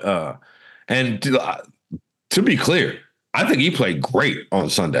 but and to be clear, I think he played great on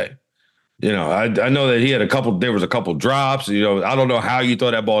Sunday. I know that he had there was a couple drops. I don't know how you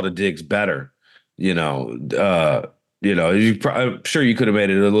throw that ball to Diggs better. I'm sure you could have made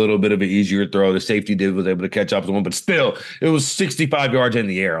it a little bit of an easier throw. The safety was able to catch up to him, but still, it was 65 yards in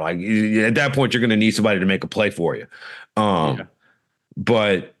the air. Like at that point, you're going to need somebody to make a play for you. Yeah.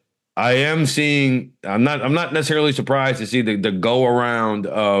 But I am seeing. I'm not necessarily surprised to see the go around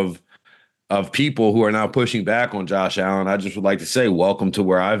of people who are now pushing back on Josh Allen. I just would like to say, welcome to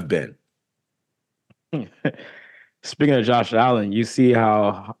where I've been. Speaking of Josh Allen, you see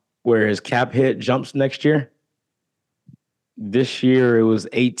where his cap hit jumps next year? This year it was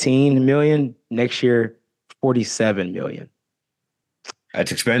 18 million. Next year, 47 million.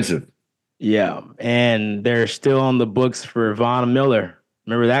 That's expensive. Yeah. And they're still on the books for Von Miller.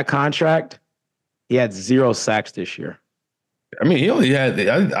 Remember that contract? He had 0 sacks this year. I mean, he only had,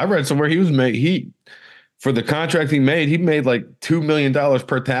 I read somewhere for the contract he made like $2 million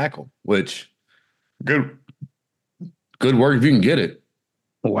per tackle, which good work if you can get it.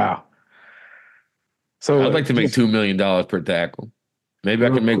 Wow. So I'd like to make $2 million per tackle. Maybe I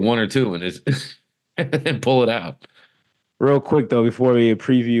can make 1 or 2 and pull it out. Real quick though, before we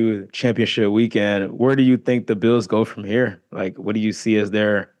preview championship weekend, where do you think the Bills go from here? Like, what do you see as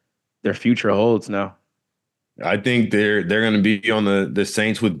their future holds now? I think they're going to be on the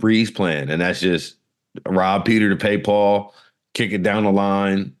Saints with Breeze plan, and that's just rob Peter to pay Paul, kick it down the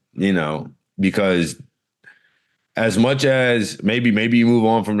line, because as much as maybe you move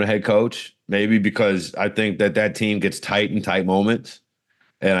on from the head coach, maybe because I think that team gets tight in tight moments,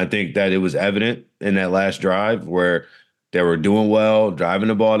 and I think that it was evident in that last drive where they were doing well, driving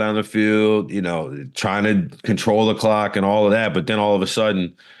the ball down the field, trying to control the clock and all of that, but then all of a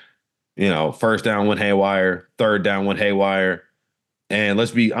sudden, first down went haywire, third down went haywire. And let's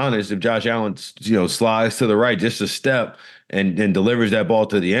be honest, if Josh Allen, slides to the right just a step and delivers that ball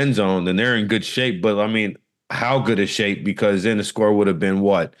to the end zone, then they're in good shape. But I mean, how good a shape? Because then the score would have been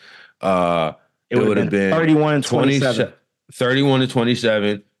what? It would have been 31-27.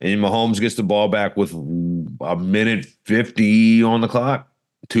 31-27. And Mahomes gets the ball back with a minute 50 on the clock.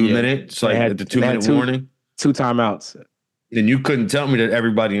 2 minutes, like at the 2-minute warning. 2 timeouts. And you couldn't tell me that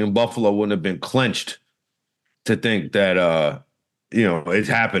everybody in Buffalo wouldn't have been clenched to think that, it's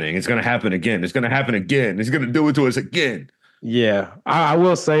happening. It's going to happen again. It's going to happen again. It's going to do it to us again. Yeah. I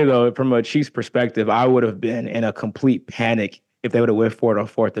will say, though, from a Chiefs perspective, I would have been in a complete panic if they would have went for it on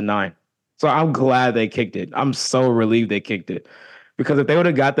 4th and 9. So I'm glad they kicked it. I'm so relieved they kicked it. Because if they would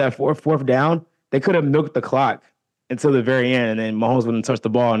have got that fourth down, they could have milked the clock until the very end, and then Mahomes wouldn't touch the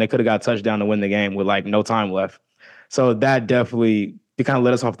ball, and they could have got a touchdown to win the game with, like, no time left. So that definitely kind of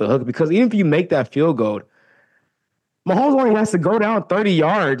let us off the hook, because even if you make that field goal, Mahomes only has to go down 30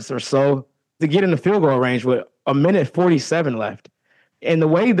 yards or so to get in the field goal range with a minute 47 left. And the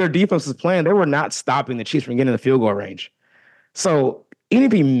way their defense was playing, they were not stopping the Chiefs from getting in the field goal range. So even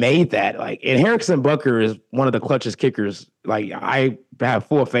if he made that, and Harrison Butker is one of the clutchest kickers, I have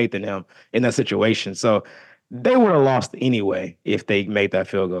full faith in him in that situation. So they would have lost anyway if they made that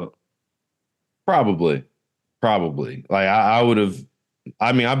field goal. Probably. I would have.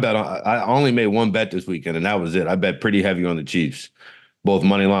 I mean, I only made one bet this weekend, and that was it. I bet pretty heavy on the Chiefs, both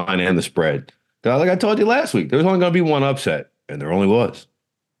money line and the spread. Like I told you last week, there was only going to be one upset, and there only was.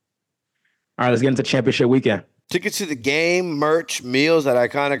 All right, let's get into championship weekend. Tickets to the game, merch, meals at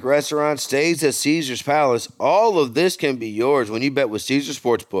iconic restaurants, stays at Caesar's Palace. All of this can be yours when you bet with Caesar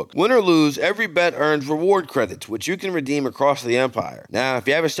Sportsbook. Win or lose, every bet earns reward credits, which you can redeem across the empire. Now, if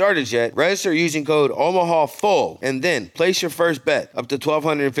you haven't started yet, register using code OMAHAFULL and then place your first bet up to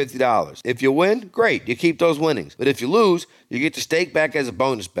 $1,250. If you win, great, you keep those winnings. But if you lose, you get to stake back as a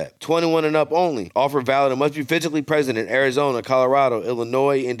bonus bet. 21 and up only. Offer valid and must be physically present in Arizona, Colorado,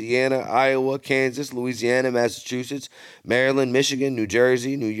 Illinois, Indiana, Iowa, Kansas, Louisiana, Massachusetts, Maryland, Michigan, New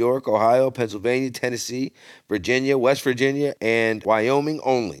Jersey, New York, Ohio, Pennsylvania, Tennessee, Virginia, West Virginia, and Wyoming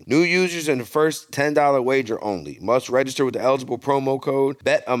only. New users and the first $10 wager only. Must register with the eligible promo code.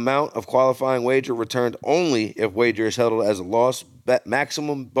 Bet amount of qualifying wager returned only if wager is held as a loss. Bet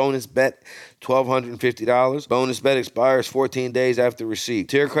maximum bonus bet $1,250. Bonus bet expires 14 days after receipt.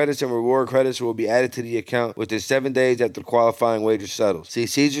 Tier credits and reward credits will be added to the account within 7 days after the qualifying wager settles. See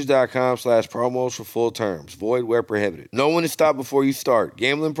Caesars.com/promos for full terms. Void where prohibited. No one is stopped before you start.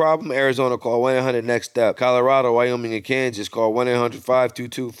 Gambling problem? Arizona, call 1-800-NEXT-STEP. Colorado, Wyoming, and Kansas, call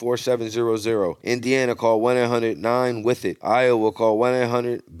 1-800-522-4700. Indiana, call 1-800-9-WITH-IT. Iowa, call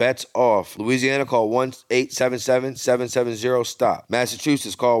 1-800-BETS-OFF. Louisiana, call 1-877-770-STOP.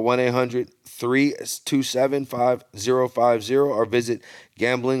 Massachusetts, call 1-800-327-5050 or visit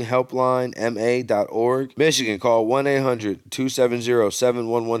gamblinghelplinema.org. Michigan, call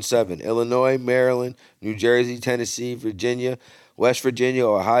 1-800-270-7117. Illinois, Maryland, New Jersey, Tennessee, Virginia, West Virginia,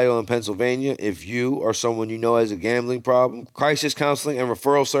 Ohio, and Pennsylvania. If you or someone you know has a gambling problem, crisis counseling and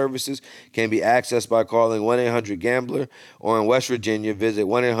referral services can be accessed by calling 1-800-GAMBLER, or in West Virginia, visit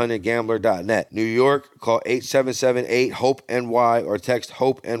 1-800-GAMBLER.net. New York, call 877-8-HOPE-NY or text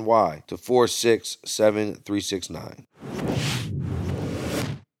HOPE-NY to 467-369.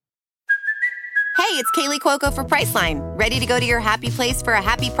 Hey, it's Kaylee Cuoco for Priceline. Ready to go to your happy place for a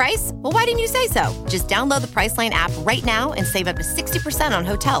happy price? Well, why didn't you say so? Just download the Priceline app right now and save up to 60% on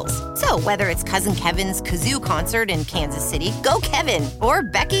hotels. So whether it's Cousin Kevin's Kazoo Concert in Kansas City, go Kevin, or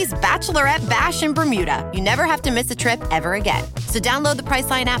Becky's Bachelorette Bash in Bermuda, you never have to miss a trip ever again. So download the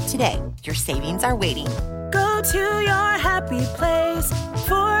Priceline app today. Your savings are waiting. Go to your happy place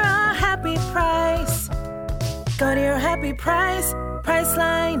for a happy price. Go to your happy price,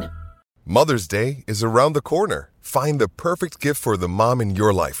 Priceline. Mother's Day is around the corner. Find the perfect gift for the mom in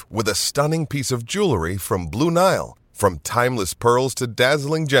your life with a stunning piece of jewelry from Blue Nile. From timeless pearls to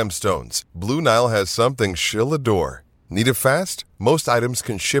dazzling gemstones, Blue Nile has something she'll adore. Need it fast? Most items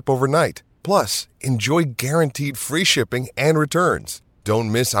can ship overnight. Plus, enjoy guaranteed free shipping and returns.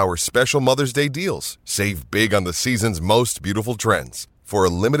 Don't miss our special Mother's Day deals. Save big on the season's most beautiful trends. For a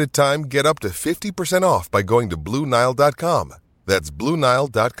limited time, get up to 50% off by going to BlueNile.com. That's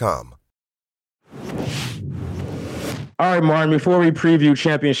BlueNile.com. All right, Martin, before we preview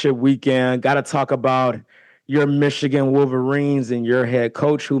championship weekend, got to talk about your Michigan Wolverines and your head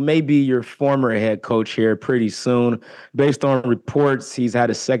coach, who may be your former head coach here pretty soon. Based on reports, he's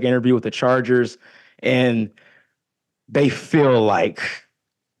had a second interview with the Chargers, and they feel like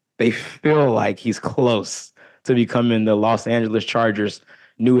he's close to becoming the Los Angeles Chargers'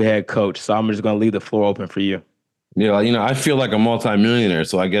 new head coach. So I'm just going to leave the floor open for you. Yeah, I feel like a multimillionaire,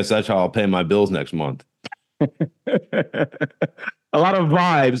 so I guess that's how I'll pay my bills next month. A lot of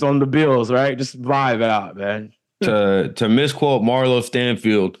vibes on the Bills, right? Just vibe it out, man. To misquote Marlo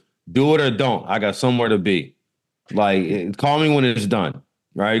Stanfield, do it or don't. I got somewhere to be. Call me when it's done,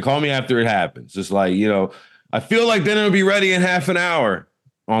 right? Call me after it happens. Just I feel like then it'll be ready in half an hour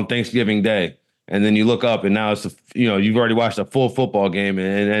on Thanksgiving Day. And then you look up and now it's you've already watched a full football game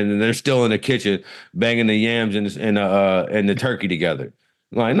and they're still in the kitchen banging the yams and the turkey together.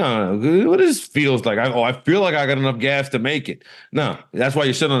 No, what this feels like? I feel like I got enough gas to make it. No, that's why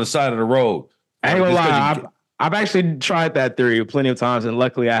you sit on the side of the road. I ain't gonna lie, I've actually tried that theory plenty of times, and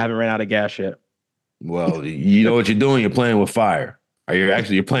luckily I haven't ran out of gas yet. Well, you know what you're doing? You're playing with fire. Or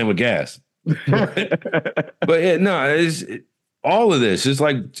you're playing with gas. But it's all of this. It's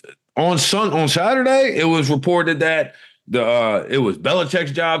like on Saturday, it was reported that it was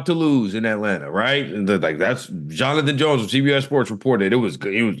Belichick's job to lose in Atlanta, right? And that's Jonathan Jones of CBS Sports reported. It was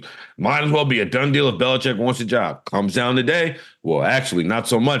might as well be a done deal if Belichick wants a job. Comes down today. Well, actually, not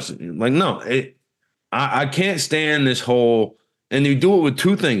so much. Like, no, I can't stand this whole, and you do it with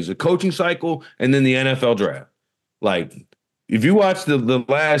two things: the coaching cycle and then the NFL draft. Like, if you watch the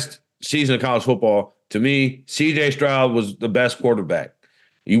last season of college football, to me, CJ Stroud was the best quarterback.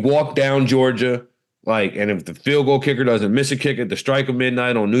 You walk down Georgia, and if the field goal kicker doesn't miss a kick at the strike of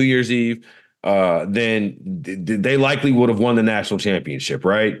midnight on New Year's Eve, then they likely would have won the national championship,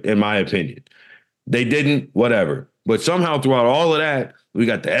 right? In my opinion. They didn't, whatever. But somehow throughout all of that, we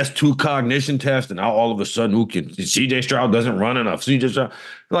got the S2 cognition test, and now all of a sudden, CJ Stroud doesn't run enough. CJ Stroud,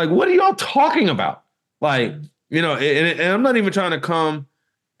 like, what are y'all talking about? Like, and I'm not even trying to come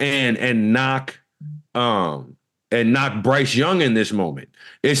and knock Bryce Young in this moment.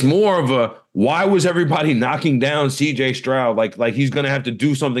 It's more of a, why was everybody knocking down CJ Stroud like he's going to have to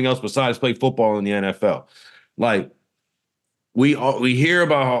do something else besides play football in the NFL? Like, we hear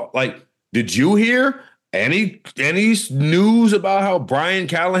about how, did you hear any news about how Brian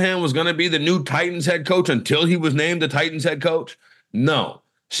Callahan was going to be the new Titans head coach until he was named the Titans head coach? No.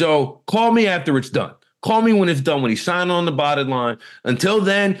 So call me after it's done. Call me when it's done, when he's signing on the dotted line. Until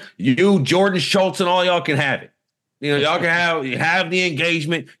then, you, Jordan Schultz, and all y'all can have it. Y'all can have the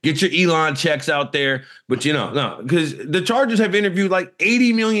engagement, get your Elon checks out there. But, no, because the Chargers have interviewed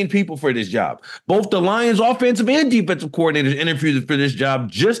 80 million people for this job. Both the Lions offensive and defensive coordinators interviewed for this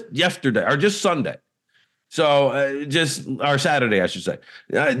job just yesterday or just Sunday. So or Saturday, I should say.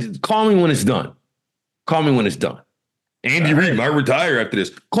 Call me when it's done. Call me when it's done. Andy Reid might retire after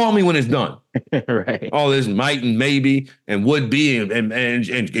this. Call me when it's done. Right. All this might and maybe and would be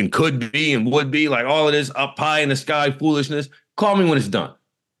and could be and would be, all of this up high in the sky foolishness. Call me when it's done.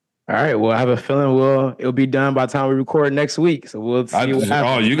 All right. Well, I have a feeling it'll be done by the time we record next week. So we'll see what happens.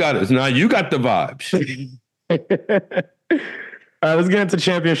 Oh, you got it. Now you got the vibes. All right, let's get into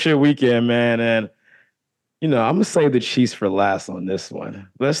championship weekend, man. And I'm gonna save the Chiefs for last on this one.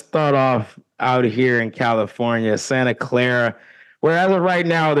 Let's start off out here in California, Santa Clara, where as of right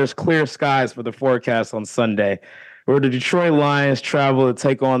now, there's clear skies for the forecast on Sunday, where the Detroit Lions travel to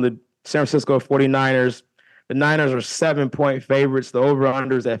take on the San Francisco 49ers. The Niners are 7-point favorites. The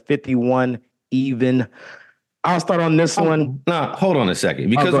over-under is at 51 even. I'll start on this one. Nah, hold on a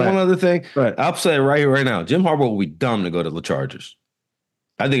second. Because one other thing, I'll say it right here, right now. Jim Harbaugh will be dumb to go to the Chargers.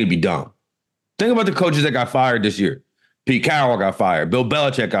 I think he'd be dumb. Think about the coaches that got fired this year. Pete Carroll got fired. Bill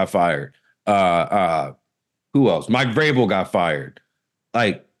Belichick got fired. Who else? Mike Vrabel got fired.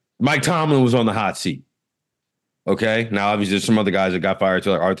 Mike Tomlin was on the hot seat. Okay? Now, obviously, there's some other guys that got fired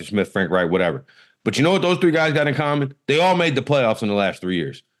too, like Arthur Smith, Frank Wright, whatever. But you know what those three guys got in common? They all made the playoffs in the last 3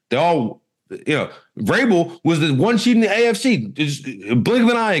 years. They all, Vrabel was the one seed in the AFC just a blink of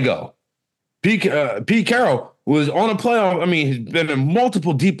an eye ago. Pete Carroll was on a playoff. I mean, he's been in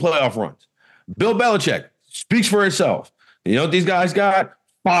multiple deep playoff runs. Bill Belichick speaks for itself. You know what these guys got?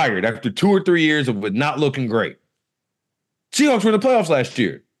 Fired after 2 or 3 years of it not looking great. Seahawks were in the playoffs last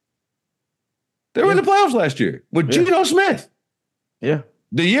year. They were in the playoffs last year with Geno Smith. Yeah.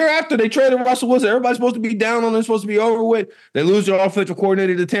 The year after they traded Russell Wilson, everybody's supposed to be down on them, supposed to be over with. They lose their offensive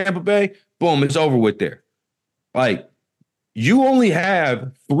coordinator to Tampa Bay. Boom, it's over with there. You only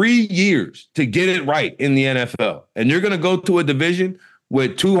have 3 years to get it right in the NFL. And you're going to go to a division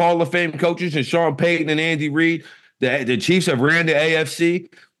with 2 Hall of Fame coaches and Sean Payton and Andy Reid. The Chiefs have ran the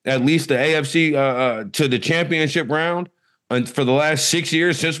AFC, at least the AFC to the championship round. And for the last 6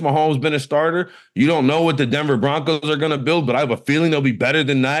 years, since Mahomes has been a starter, you don't know what the Denver Broncos are going to build, but I have a feeling they'll be better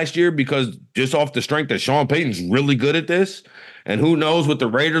than last year because just off the strength that Sean Payton's really good at this. And who knows what the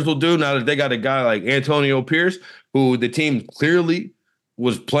Raiders will do now that they got a guy like Antonio Pierce, who the team clearly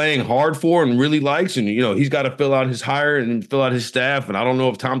was playing hard for and really likes. And, he's got to fill out his hire and fill out his staff. And I don't know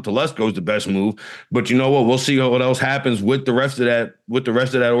if Tom Telesco is the best move, but you know what? We'll see what else happens with the rest of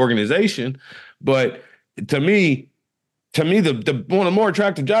that organization. But to me, the one of the more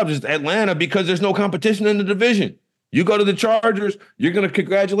attractive jobs is Atlanta because there's no competition in the division. You go to the Chargers,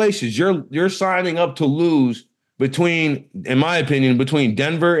 congratulations. You're signing up to lose in my opinion, between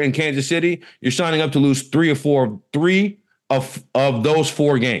Denver and Kansas City. You're signing up to lose three of those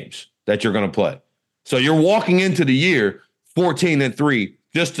 4 games that you're going to play. So you're walking into the year 14-3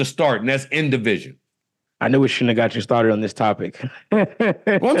 just to start, and that's in division. I knew we shouldn't have got you started on this topic. Well,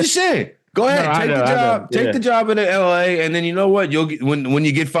 I'm just saying. Go ahead, take the job. Take the job in LA, and then you know what? You'll get when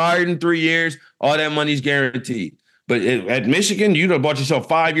you get fired in 3 years, all that money's guaranteed. But at Michigan, you'd have bought yourself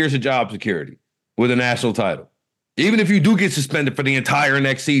 5 years of job security with a national title. Even if you do get suspended for the entire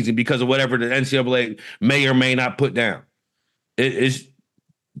next season because of whatever the NCAA may or may not put down. It's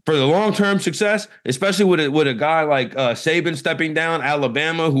for the long-term success, especially with a guy like Saban stepping down,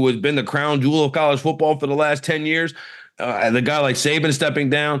 Alabama, who has been the crown jewel of college football for the last 10 years. The guy like Saban stepping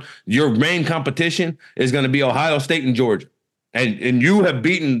down, your main competition is going to be Ohio State and Georgia. And you have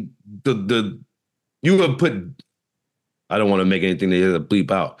beaten you have put, I don't want to make anything that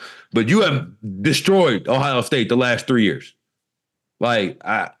bleep out, but you have destroyed Ohio State the last 3 years. Like,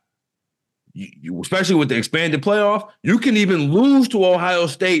 especially with the expanded playoff, you can even lose to Ohio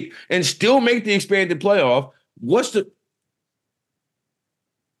State and still make the expanded playoff.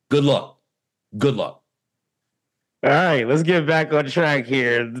 Good luck. Good luck. All right, let's get back on track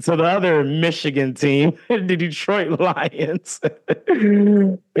here. So the other Michigan team, the Detroit Lions,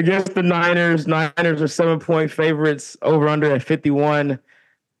 against the Niners. Niners are 7-point favorites, over under at 51.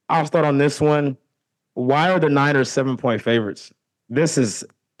 I'll start on this one. Why are the Niners 7-point favorites? This is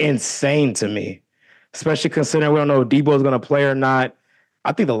insane to me, especially considering we don't know if Debo is going to play or not.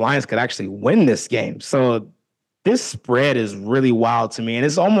 I think the Lions could actually win this game. So this spread is really wild to me. And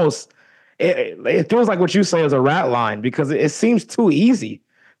it's almost, it feels like what you say is a rat line because it seems too easy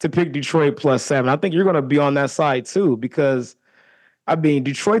to pick Detroit +7. I think you're going to be on that side too because, I mean,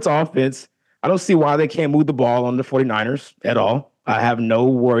 Detroit's offense, I don't see why they can't move the ball on the 49ers at all. I have no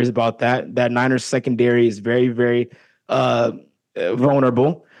worries about that. That Niners secondary is very, very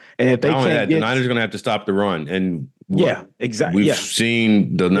vulnerable. And if they can't the Niners are going to have to stop the run. And exactly. We've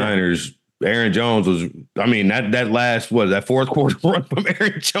seen the Niners. Aaron Jones was, I mean, that fourth quarter run from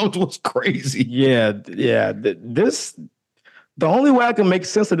Aaron Jones was crazy. Yeah. The only way I can make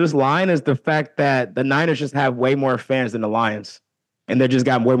sense of this line is the fact that the Niners just have way more fans than the Lions. And they just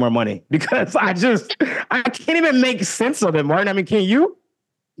got way more money because I can't even make sense of it, Martin. I mean, can you?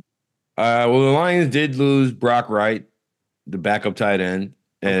 Well, the Lions did lose Brock Wright, the backup tight end.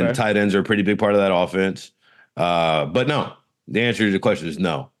 And tight ends are a pretty big part of that offense. But no, the answer to the question is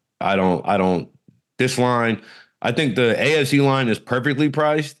no. I don't. This line, I think the AFC line is perfectly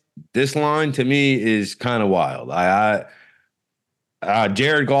priced. This line to me is kind of wild.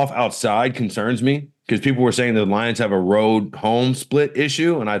 Jared Goff outside concerns me because people were saying the Lions have a road home split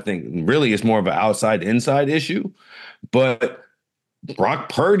issue. And I think really it's more of an outside inside issue. But Brock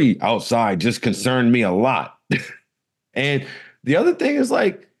Purdy outside just concerned me a lot. And the other thing is,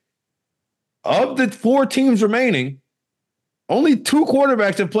 like, of the 4 teams remaining, only 2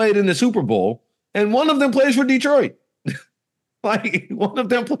 quarterbacks have played in the Super Bowl, and one of them plays for Detroit. Like, one of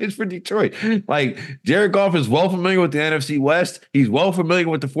them plays for Detroit. Like, Jared Goff is well familiar with the NFC West. He's well familiar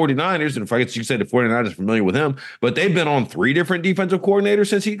with the 49ers. And if I guess you could say the 49ers are familiar with him, but they've been on 3 different defensive coordinators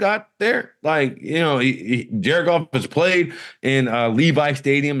since he got there. Like, you know, Jared Goff has played in Levi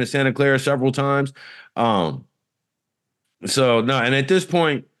Stadium in Santa Clara several times. So, no, and at this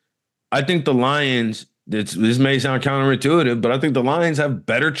point, I think the Lions, this may sound counterintuitive, but I think the Lions have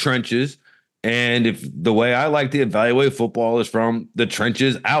better trenches. And if the way I like to evaluate football is from the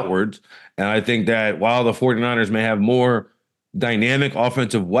trenches outwards, and I think that while the 49ers may have more dynamic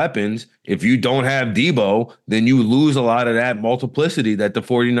offensive weapons, if you don't have Debo, then you lose a lot of that multiplicity that the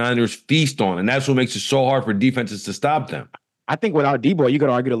 49ers feast on. And that's what makes it so hard for defenses to stop them. I think without Debo, you could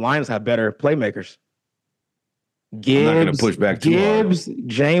argue the Lions have better playmakers. I'm not going to push back too hard.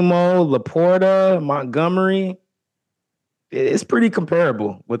 Jamo, Laporta, Montgomery. It's pretty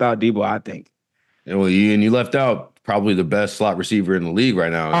comparable without Debo, I think. And well, you left out probably the best slot receiver in the league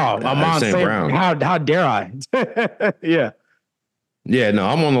right now. Oh, Amon St. Brown. How dare I? Yeah. Yeah, no,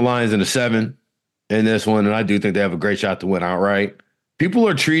 I'm on the Lions in a 7 in this one, and I do think they have a great shot to win outright. People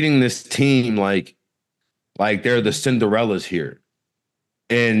are treating this team like they're the Cinderellas here,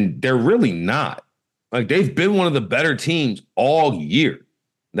 and they're really not. Like, they've been one of the better teams all year.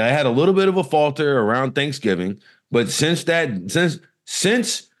 They had a little bit of a falter around Thanksgiving, but since if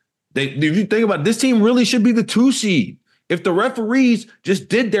you think about it, this team really should be the 2 seed. If the referees just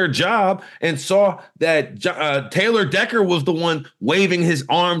did their job and saw that Taylor Decker was the one waving his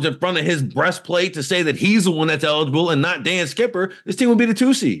arms in front of his breastplate to say that he's the one that's eligible and not Dan Skipper, this team would be the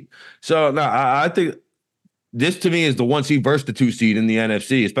 2 seed. So no, I think this to me is the 1 seed versus the 2 seed in the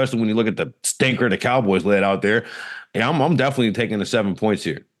NFC, especially when you look at the stinker the Cowboys laid out there. Yeah, I'm definitely taking the 7 points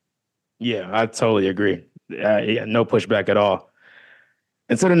here. Yeah, I totally agree. No pushback at all.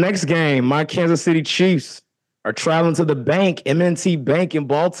 And so the next game, my Kansas City Chiefs are traveling to the bank, M&T Bank in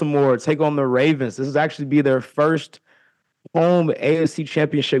Baltimore, take on the Ravens. This is actually be their first home AFC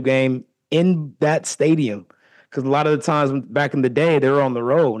championship game in that stadium. Because a lot of the times back in the day, they were on the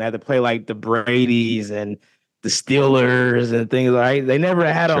road and had to play like the Bradys and the Steelers and things like that. They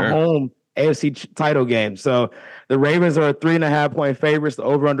never had a home AFC title game. So the Ravens are 3.5 point favorites. The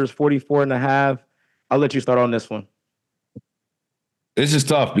over-under is 44.5. I'll let you start on this one. This is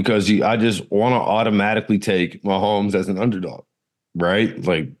tough because I just want to automatically take Mahomes as an underdog, right?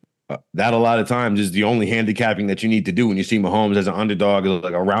 Like that a lot of times is the only handicapping that you need to do when you see Mahomes as an underdog,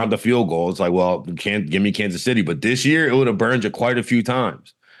 like around the field goal. It's like, well, you can't give me Kansas City, but this year it would have burned you quite a few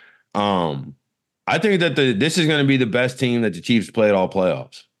times. I think that this is going to be the best team that the Chiefs played all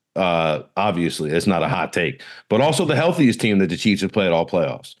playoffs. Obviously, it's not a hot take, but also the healthiest team that the Chiefs have played all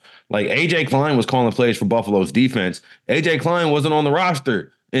playoffs. Like AJ Klein was calling plays for Buffalo's defense. AJ Klein wasn't on the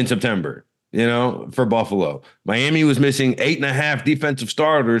roster in September, for Buffalo. Miami was missing 8.5 defensive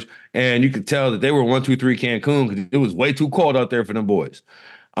starters, and you could tell that they were 1-2-3 Cancun because it was way too cold out there for them boys.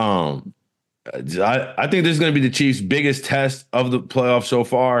 I think this is going to be the Chiefs' biggest test of the playoffs so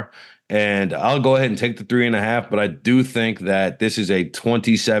far. And I'll go ahead and take the 3.5, but I do think that this is a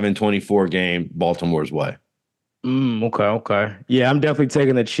 27-24 game Baltimore's way. Okay. Yeah, I'm definitely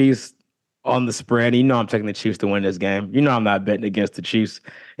taking the Chiefs on the spread. I'm taking the Chiefs to win this game. I'm not betting against the Chiefs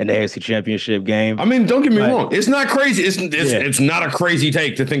in the AFC Championship game. I mean, don't get me wrong. It's not crazy. It's not a crazy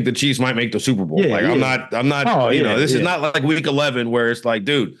take to think the Chiefs might make the Super Bowl. I'm not, this is not like week 11 where it's like,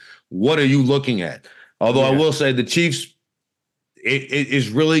 dude, what are you looking at? Although I will say the Chiefs, it is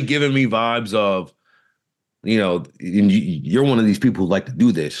really giving me vibes of, you're one of these people who like to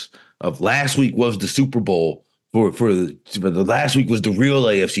do this. Of last week was the Super Bowl for the last week was the real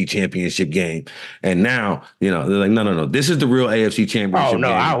AFC Championship game, and now they're like, no, this is the real AFC Championship. Oh no,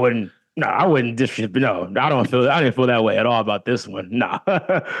 game. I wouldn't. No, I wouldn't. No, I didn't feel that way at all about this one. Nah.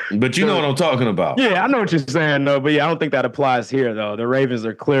 But you know what I'm talking about. Yeah, I know what you're saying though. But yeah, I don't think that applies here though. The Ravens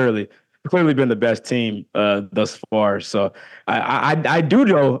are clearly been the best team thus far. So I do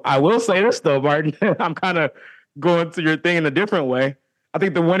know. I will say this though, Martin. I'm kind of going to your thing in a different way. I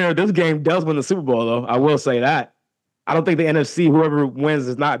think the winner of this game does win the Super Bowl, though. I will say that. I don't think the NFC, whoever wins,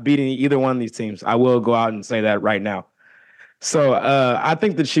 is not beating either one of these teams. I will go out and say that right now. So I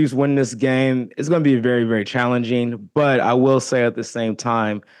think the Chiefs win this game. It's going to be very, very challenging. But I will say at the same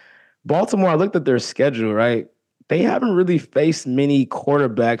time, Baltimore, I looked at their schedule, right? They haven't really faced many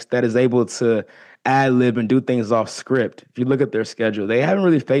quarterbacks that is able to ad-lib and do things off script. If you look at their schedule, they haven't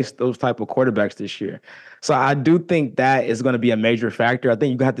really faced those type of quarterbacks this year. So I do think that is going to be a major factor. I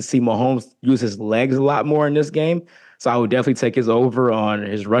think you have to see Mahomes use his legs a lot more in this game. So I would definitely take his over on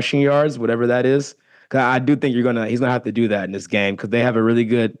his rushing yards, whatever that is. Because I do think he's going to have to do that in this game because they have a really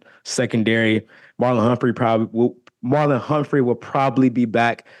good secondary. Marlon Humphrey will probably be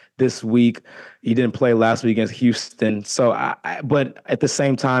back this week. He didn't play last week against Houston. So, but at the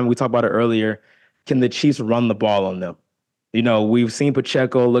same time, we talked about it earlier. Can the Chiefs run the ball on them? We've seen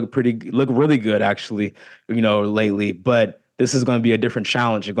Pacheco look really good actually, lately. But this is going to be a different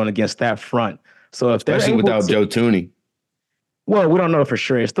challenge. You're going against that front. So if they're especially without Joe Tooney. Well, we don't know for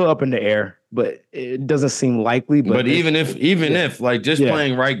sure. It's still up in the air, but it doesn't seem likely. But even if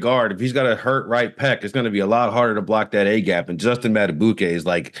playing right guard, if he's got a hurt right pec, it's going to be a lot harder to block that A gap. And Justin Madubuike is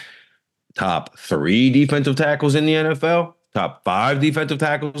like top 3 defensive tackles in the NFL, top 5 defensive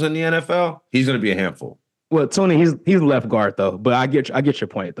tackles in the NFL. He's going to be a handful. Well, Tony, he's left guard though, but I get your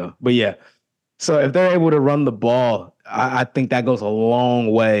point though. But yeah, so if they're able to run the ball, I think that goes a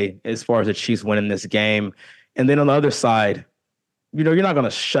long way as far as the Chiefs winning this game. And then on the other side, you're not going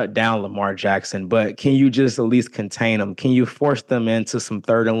to shut down Lamar Jackson, but can you just at least contain them? Can you force them into some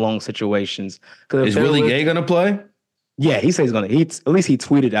 3rd and long situations? Is Willie Gay going to play? Yeah, he says he's going to. At least he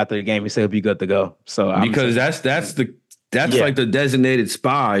tweeted after the game. He said he'll be good to go. So because that's like the designated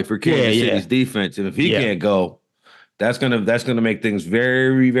spy for Kansas City's defense. And if he can't go, that's gonna make things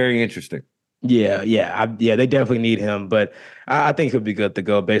very, very interesting. Yeah, they definitely need him, but I think he'll be good to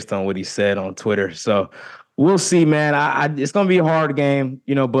go based on what he said on Twitter. So we'll see, man. It's gonna be a hard game,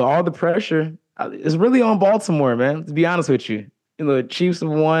 but all the pressure is really on Baltimore, man. To be honest with you, the Chiefs have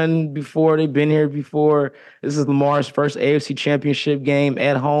won before. They've been here before. This is Lamar's first AFC Championship game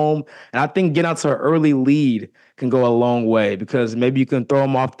at home, and I think getting out to an early lead can go a long way because maybe you can throw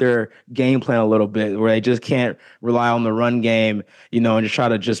them off their game plan a little bit where they just can't rely on the run game, and just try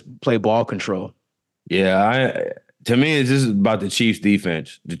to just play ball control. Yeah, to me, it's just about the Chiefs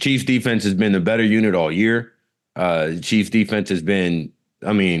defense. The Chiefs defense has been the better unit all year. The Chiefs defense has been,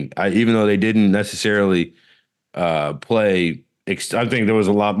 even though they didn't necessarily play, I think there was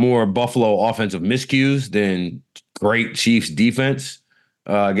a lot more Buffalo offensive miscues than great Chiefs defense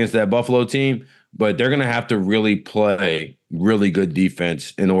against that Buffalo team. But they're going to have to really play really good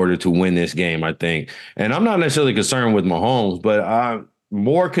defense in order to win this game, I think. And I'm not necessarily concerned with Mahomes, but I'm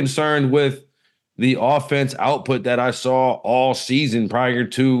more concerned with the offense output that I saw all season prior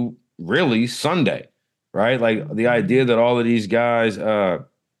to really Sunday, right? Like the idea that all of these guys are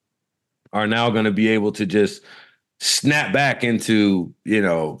now going to be able to just snap back into,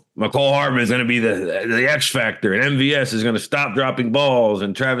 McCole Hardman is going to be the X factor, and MVS is going to stop dropping balls,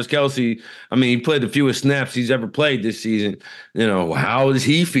 and Travis Kelce, he played the fewest snaps he's ever played this season. How is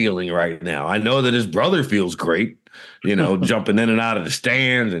he feeling right now? I know that his brother feels great, jumping in and out of the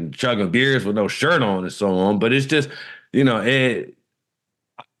stands and chugging beers with no shirt on and so on. But it's just, the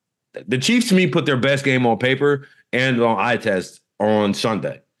Chiefs to me put their best game on paper and on eye test on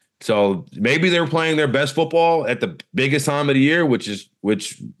Sunday. So maybe they're playing their best football at the biggest time of the year, which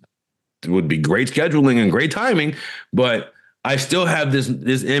would be great scheduling and great timing. But I still have this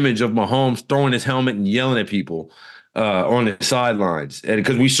image of Mahomes throwing his helmet and yelling at people on the sidelines, and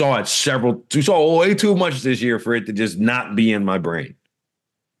because we saw way too much this year for it to just not be in my brain.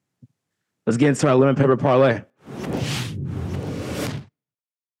 Let's get into our lemon pepper parlay.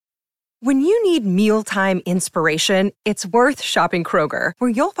 When you need mealtime inspiration, it's worth shopping Kroger, where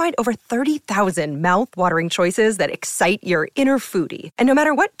you'll find over 30,000 mouth-watering choices that excite your inner foodie. And no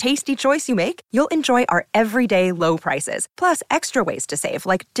matter what tasty choice you make, you'll enjoy our everyday low prices, plus extra ways to save,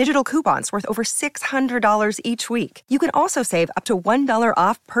 like digital coupons worth over $600 each week. You can also save up to $1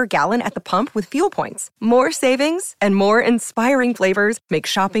 off per gallon at the pump with fuel points. More savings and more inspiring flavors make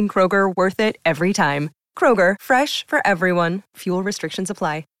shopping Kroger worth it every time. Kroger, fresh for everyone. Fuel restrictions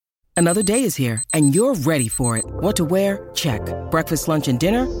apply. Another day is here, and you're ready for it. What to wear? Check. Breakfast, lunch, and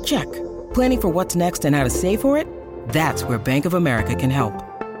dinner? Check. Planning for what's next and how to save for it? That's where Bank of America can help.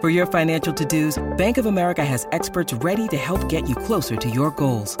 For your financial to-dos, Bank of America has experts ready to help get you closer to your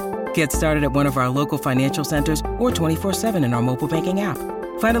goals. Get started at one of our local financial centers or 24/7 in our mobile banking app.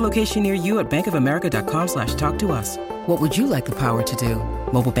 Find a location near you at bankofamerica.com/talktous. What would you like the power to do?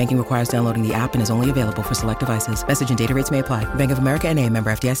 Mobile banking requires downloading the app and is only available for select devices. Message and data rates may apply. Bank of America N.A.,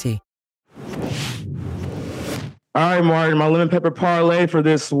 member FDIC. All right, Martin, my lemon pepper parlay for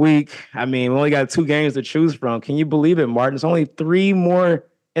this week. We only got 2 games to choose from. Can you believe it, Martin? It's only 3 more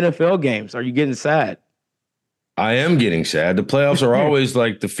NFL games. Are you getting sad? I am getting sad. The playoffs are always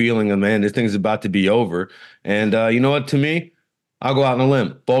like the feeling of, man, this thing's about to be over. And you know what? To me, I'll go out on a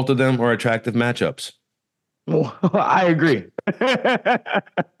limb. Both of them are attractive matchups. Well, I agree.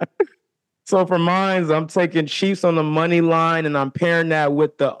 So for mine, I'm taking Chiefs on the money line, and I'm pairing that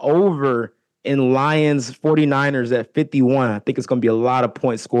with the over in Lions 49ers at 51. I think it's going to be a lot of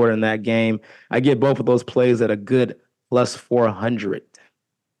points scored in that game. I get both of those plays at a good plus 400.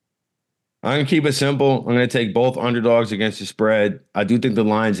 I'm going to keep it simple. I'm going to take both underdogs against the spread. I do think the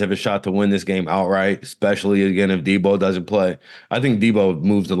Lions have a shot to win this game outright, especially, again, if Debo doesn't play. I think Debo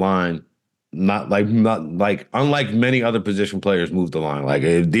moves the line. Not like unlike many other position players move the line. Like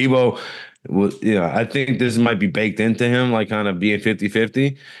if Debo was, I think this might be baked into him, like kind of being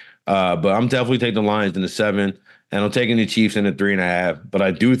 50-50. But I'm definitely taking the Lions in the 7, and I'm taking the Chiefs in the 3.5. But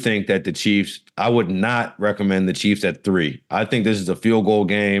I do think that the Chiefs, I would not recommend the Chiefs at 3. I think this is a field goal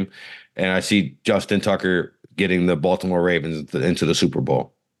game, and I see Justin Tucker getting the Baltimore Ravens into the Super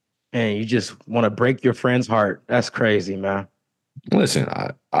Bowl. And you just want to break your friend's heart. That's crazy, man. Listen,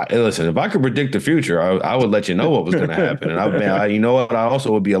 listen. If I could predict the future, I would let you know what was going to happen. And you know what? I also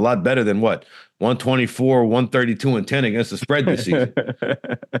would be a lot better than 124, 132, and 10 against the spread this season.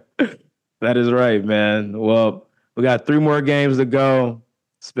 That is right, man. Well, we got 3 more games to go.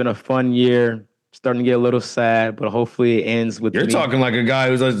 It's been a fun year. Starting to get a little sad, but hopefully it ends with. You're talking like a guy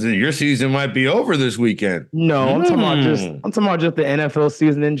who's like, your season might be over this weekend. No, I'm talking about just the NFL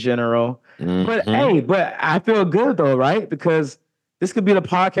season in general. Mm-hmm. But I feel good though, right? Because this could be the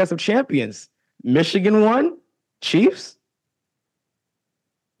podcast of champions. Michigan won, Chiefs,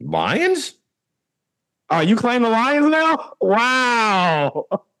 Lions. Oh, you claim the Lions now? Wow.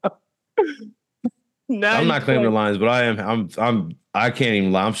 I'm not claiming the Lions, but I can't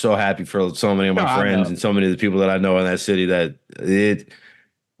even lie. I'm so happy for so many of my friends and so many of the people that I know in that city that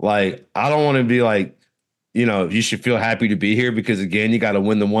I don't want to be like, you should feel happy to be here because again, you got to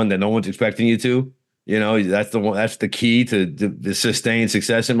win the one that no one's expecting you to. That's the one. That's the key to sustain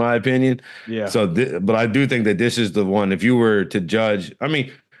success, in my opinion. Yeah. So, but I do think that this is the one. If you were to judge,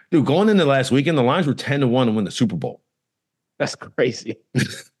 dude, going into last weekend, the Lions were 10-1 to win the Super Bowl. That's crazy.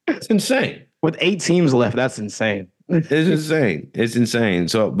 It's insane. With 8 teams left, that's insane. It's insane. It's insane.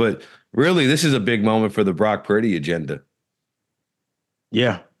 So, but really, this is a big moment for the Brock Purdy agenda.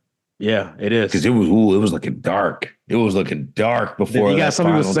 Yeah. Yeah, it is. Because it was looking dark. It was looking dark before. You got some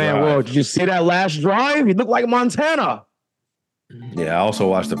people saying, drive. "Well, did you see that last drive? He looked like Montana." Yeah, I also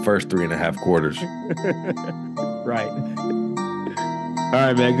watched the first 3.5 quarters. Right. All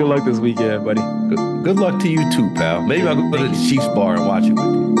right, man. Good luck this weekend, buddy. Good luck to you too, pal. Maybe I'll go to the Chiefs bar and watch it with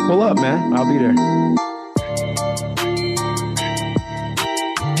you. Pull up, man. I'll be there.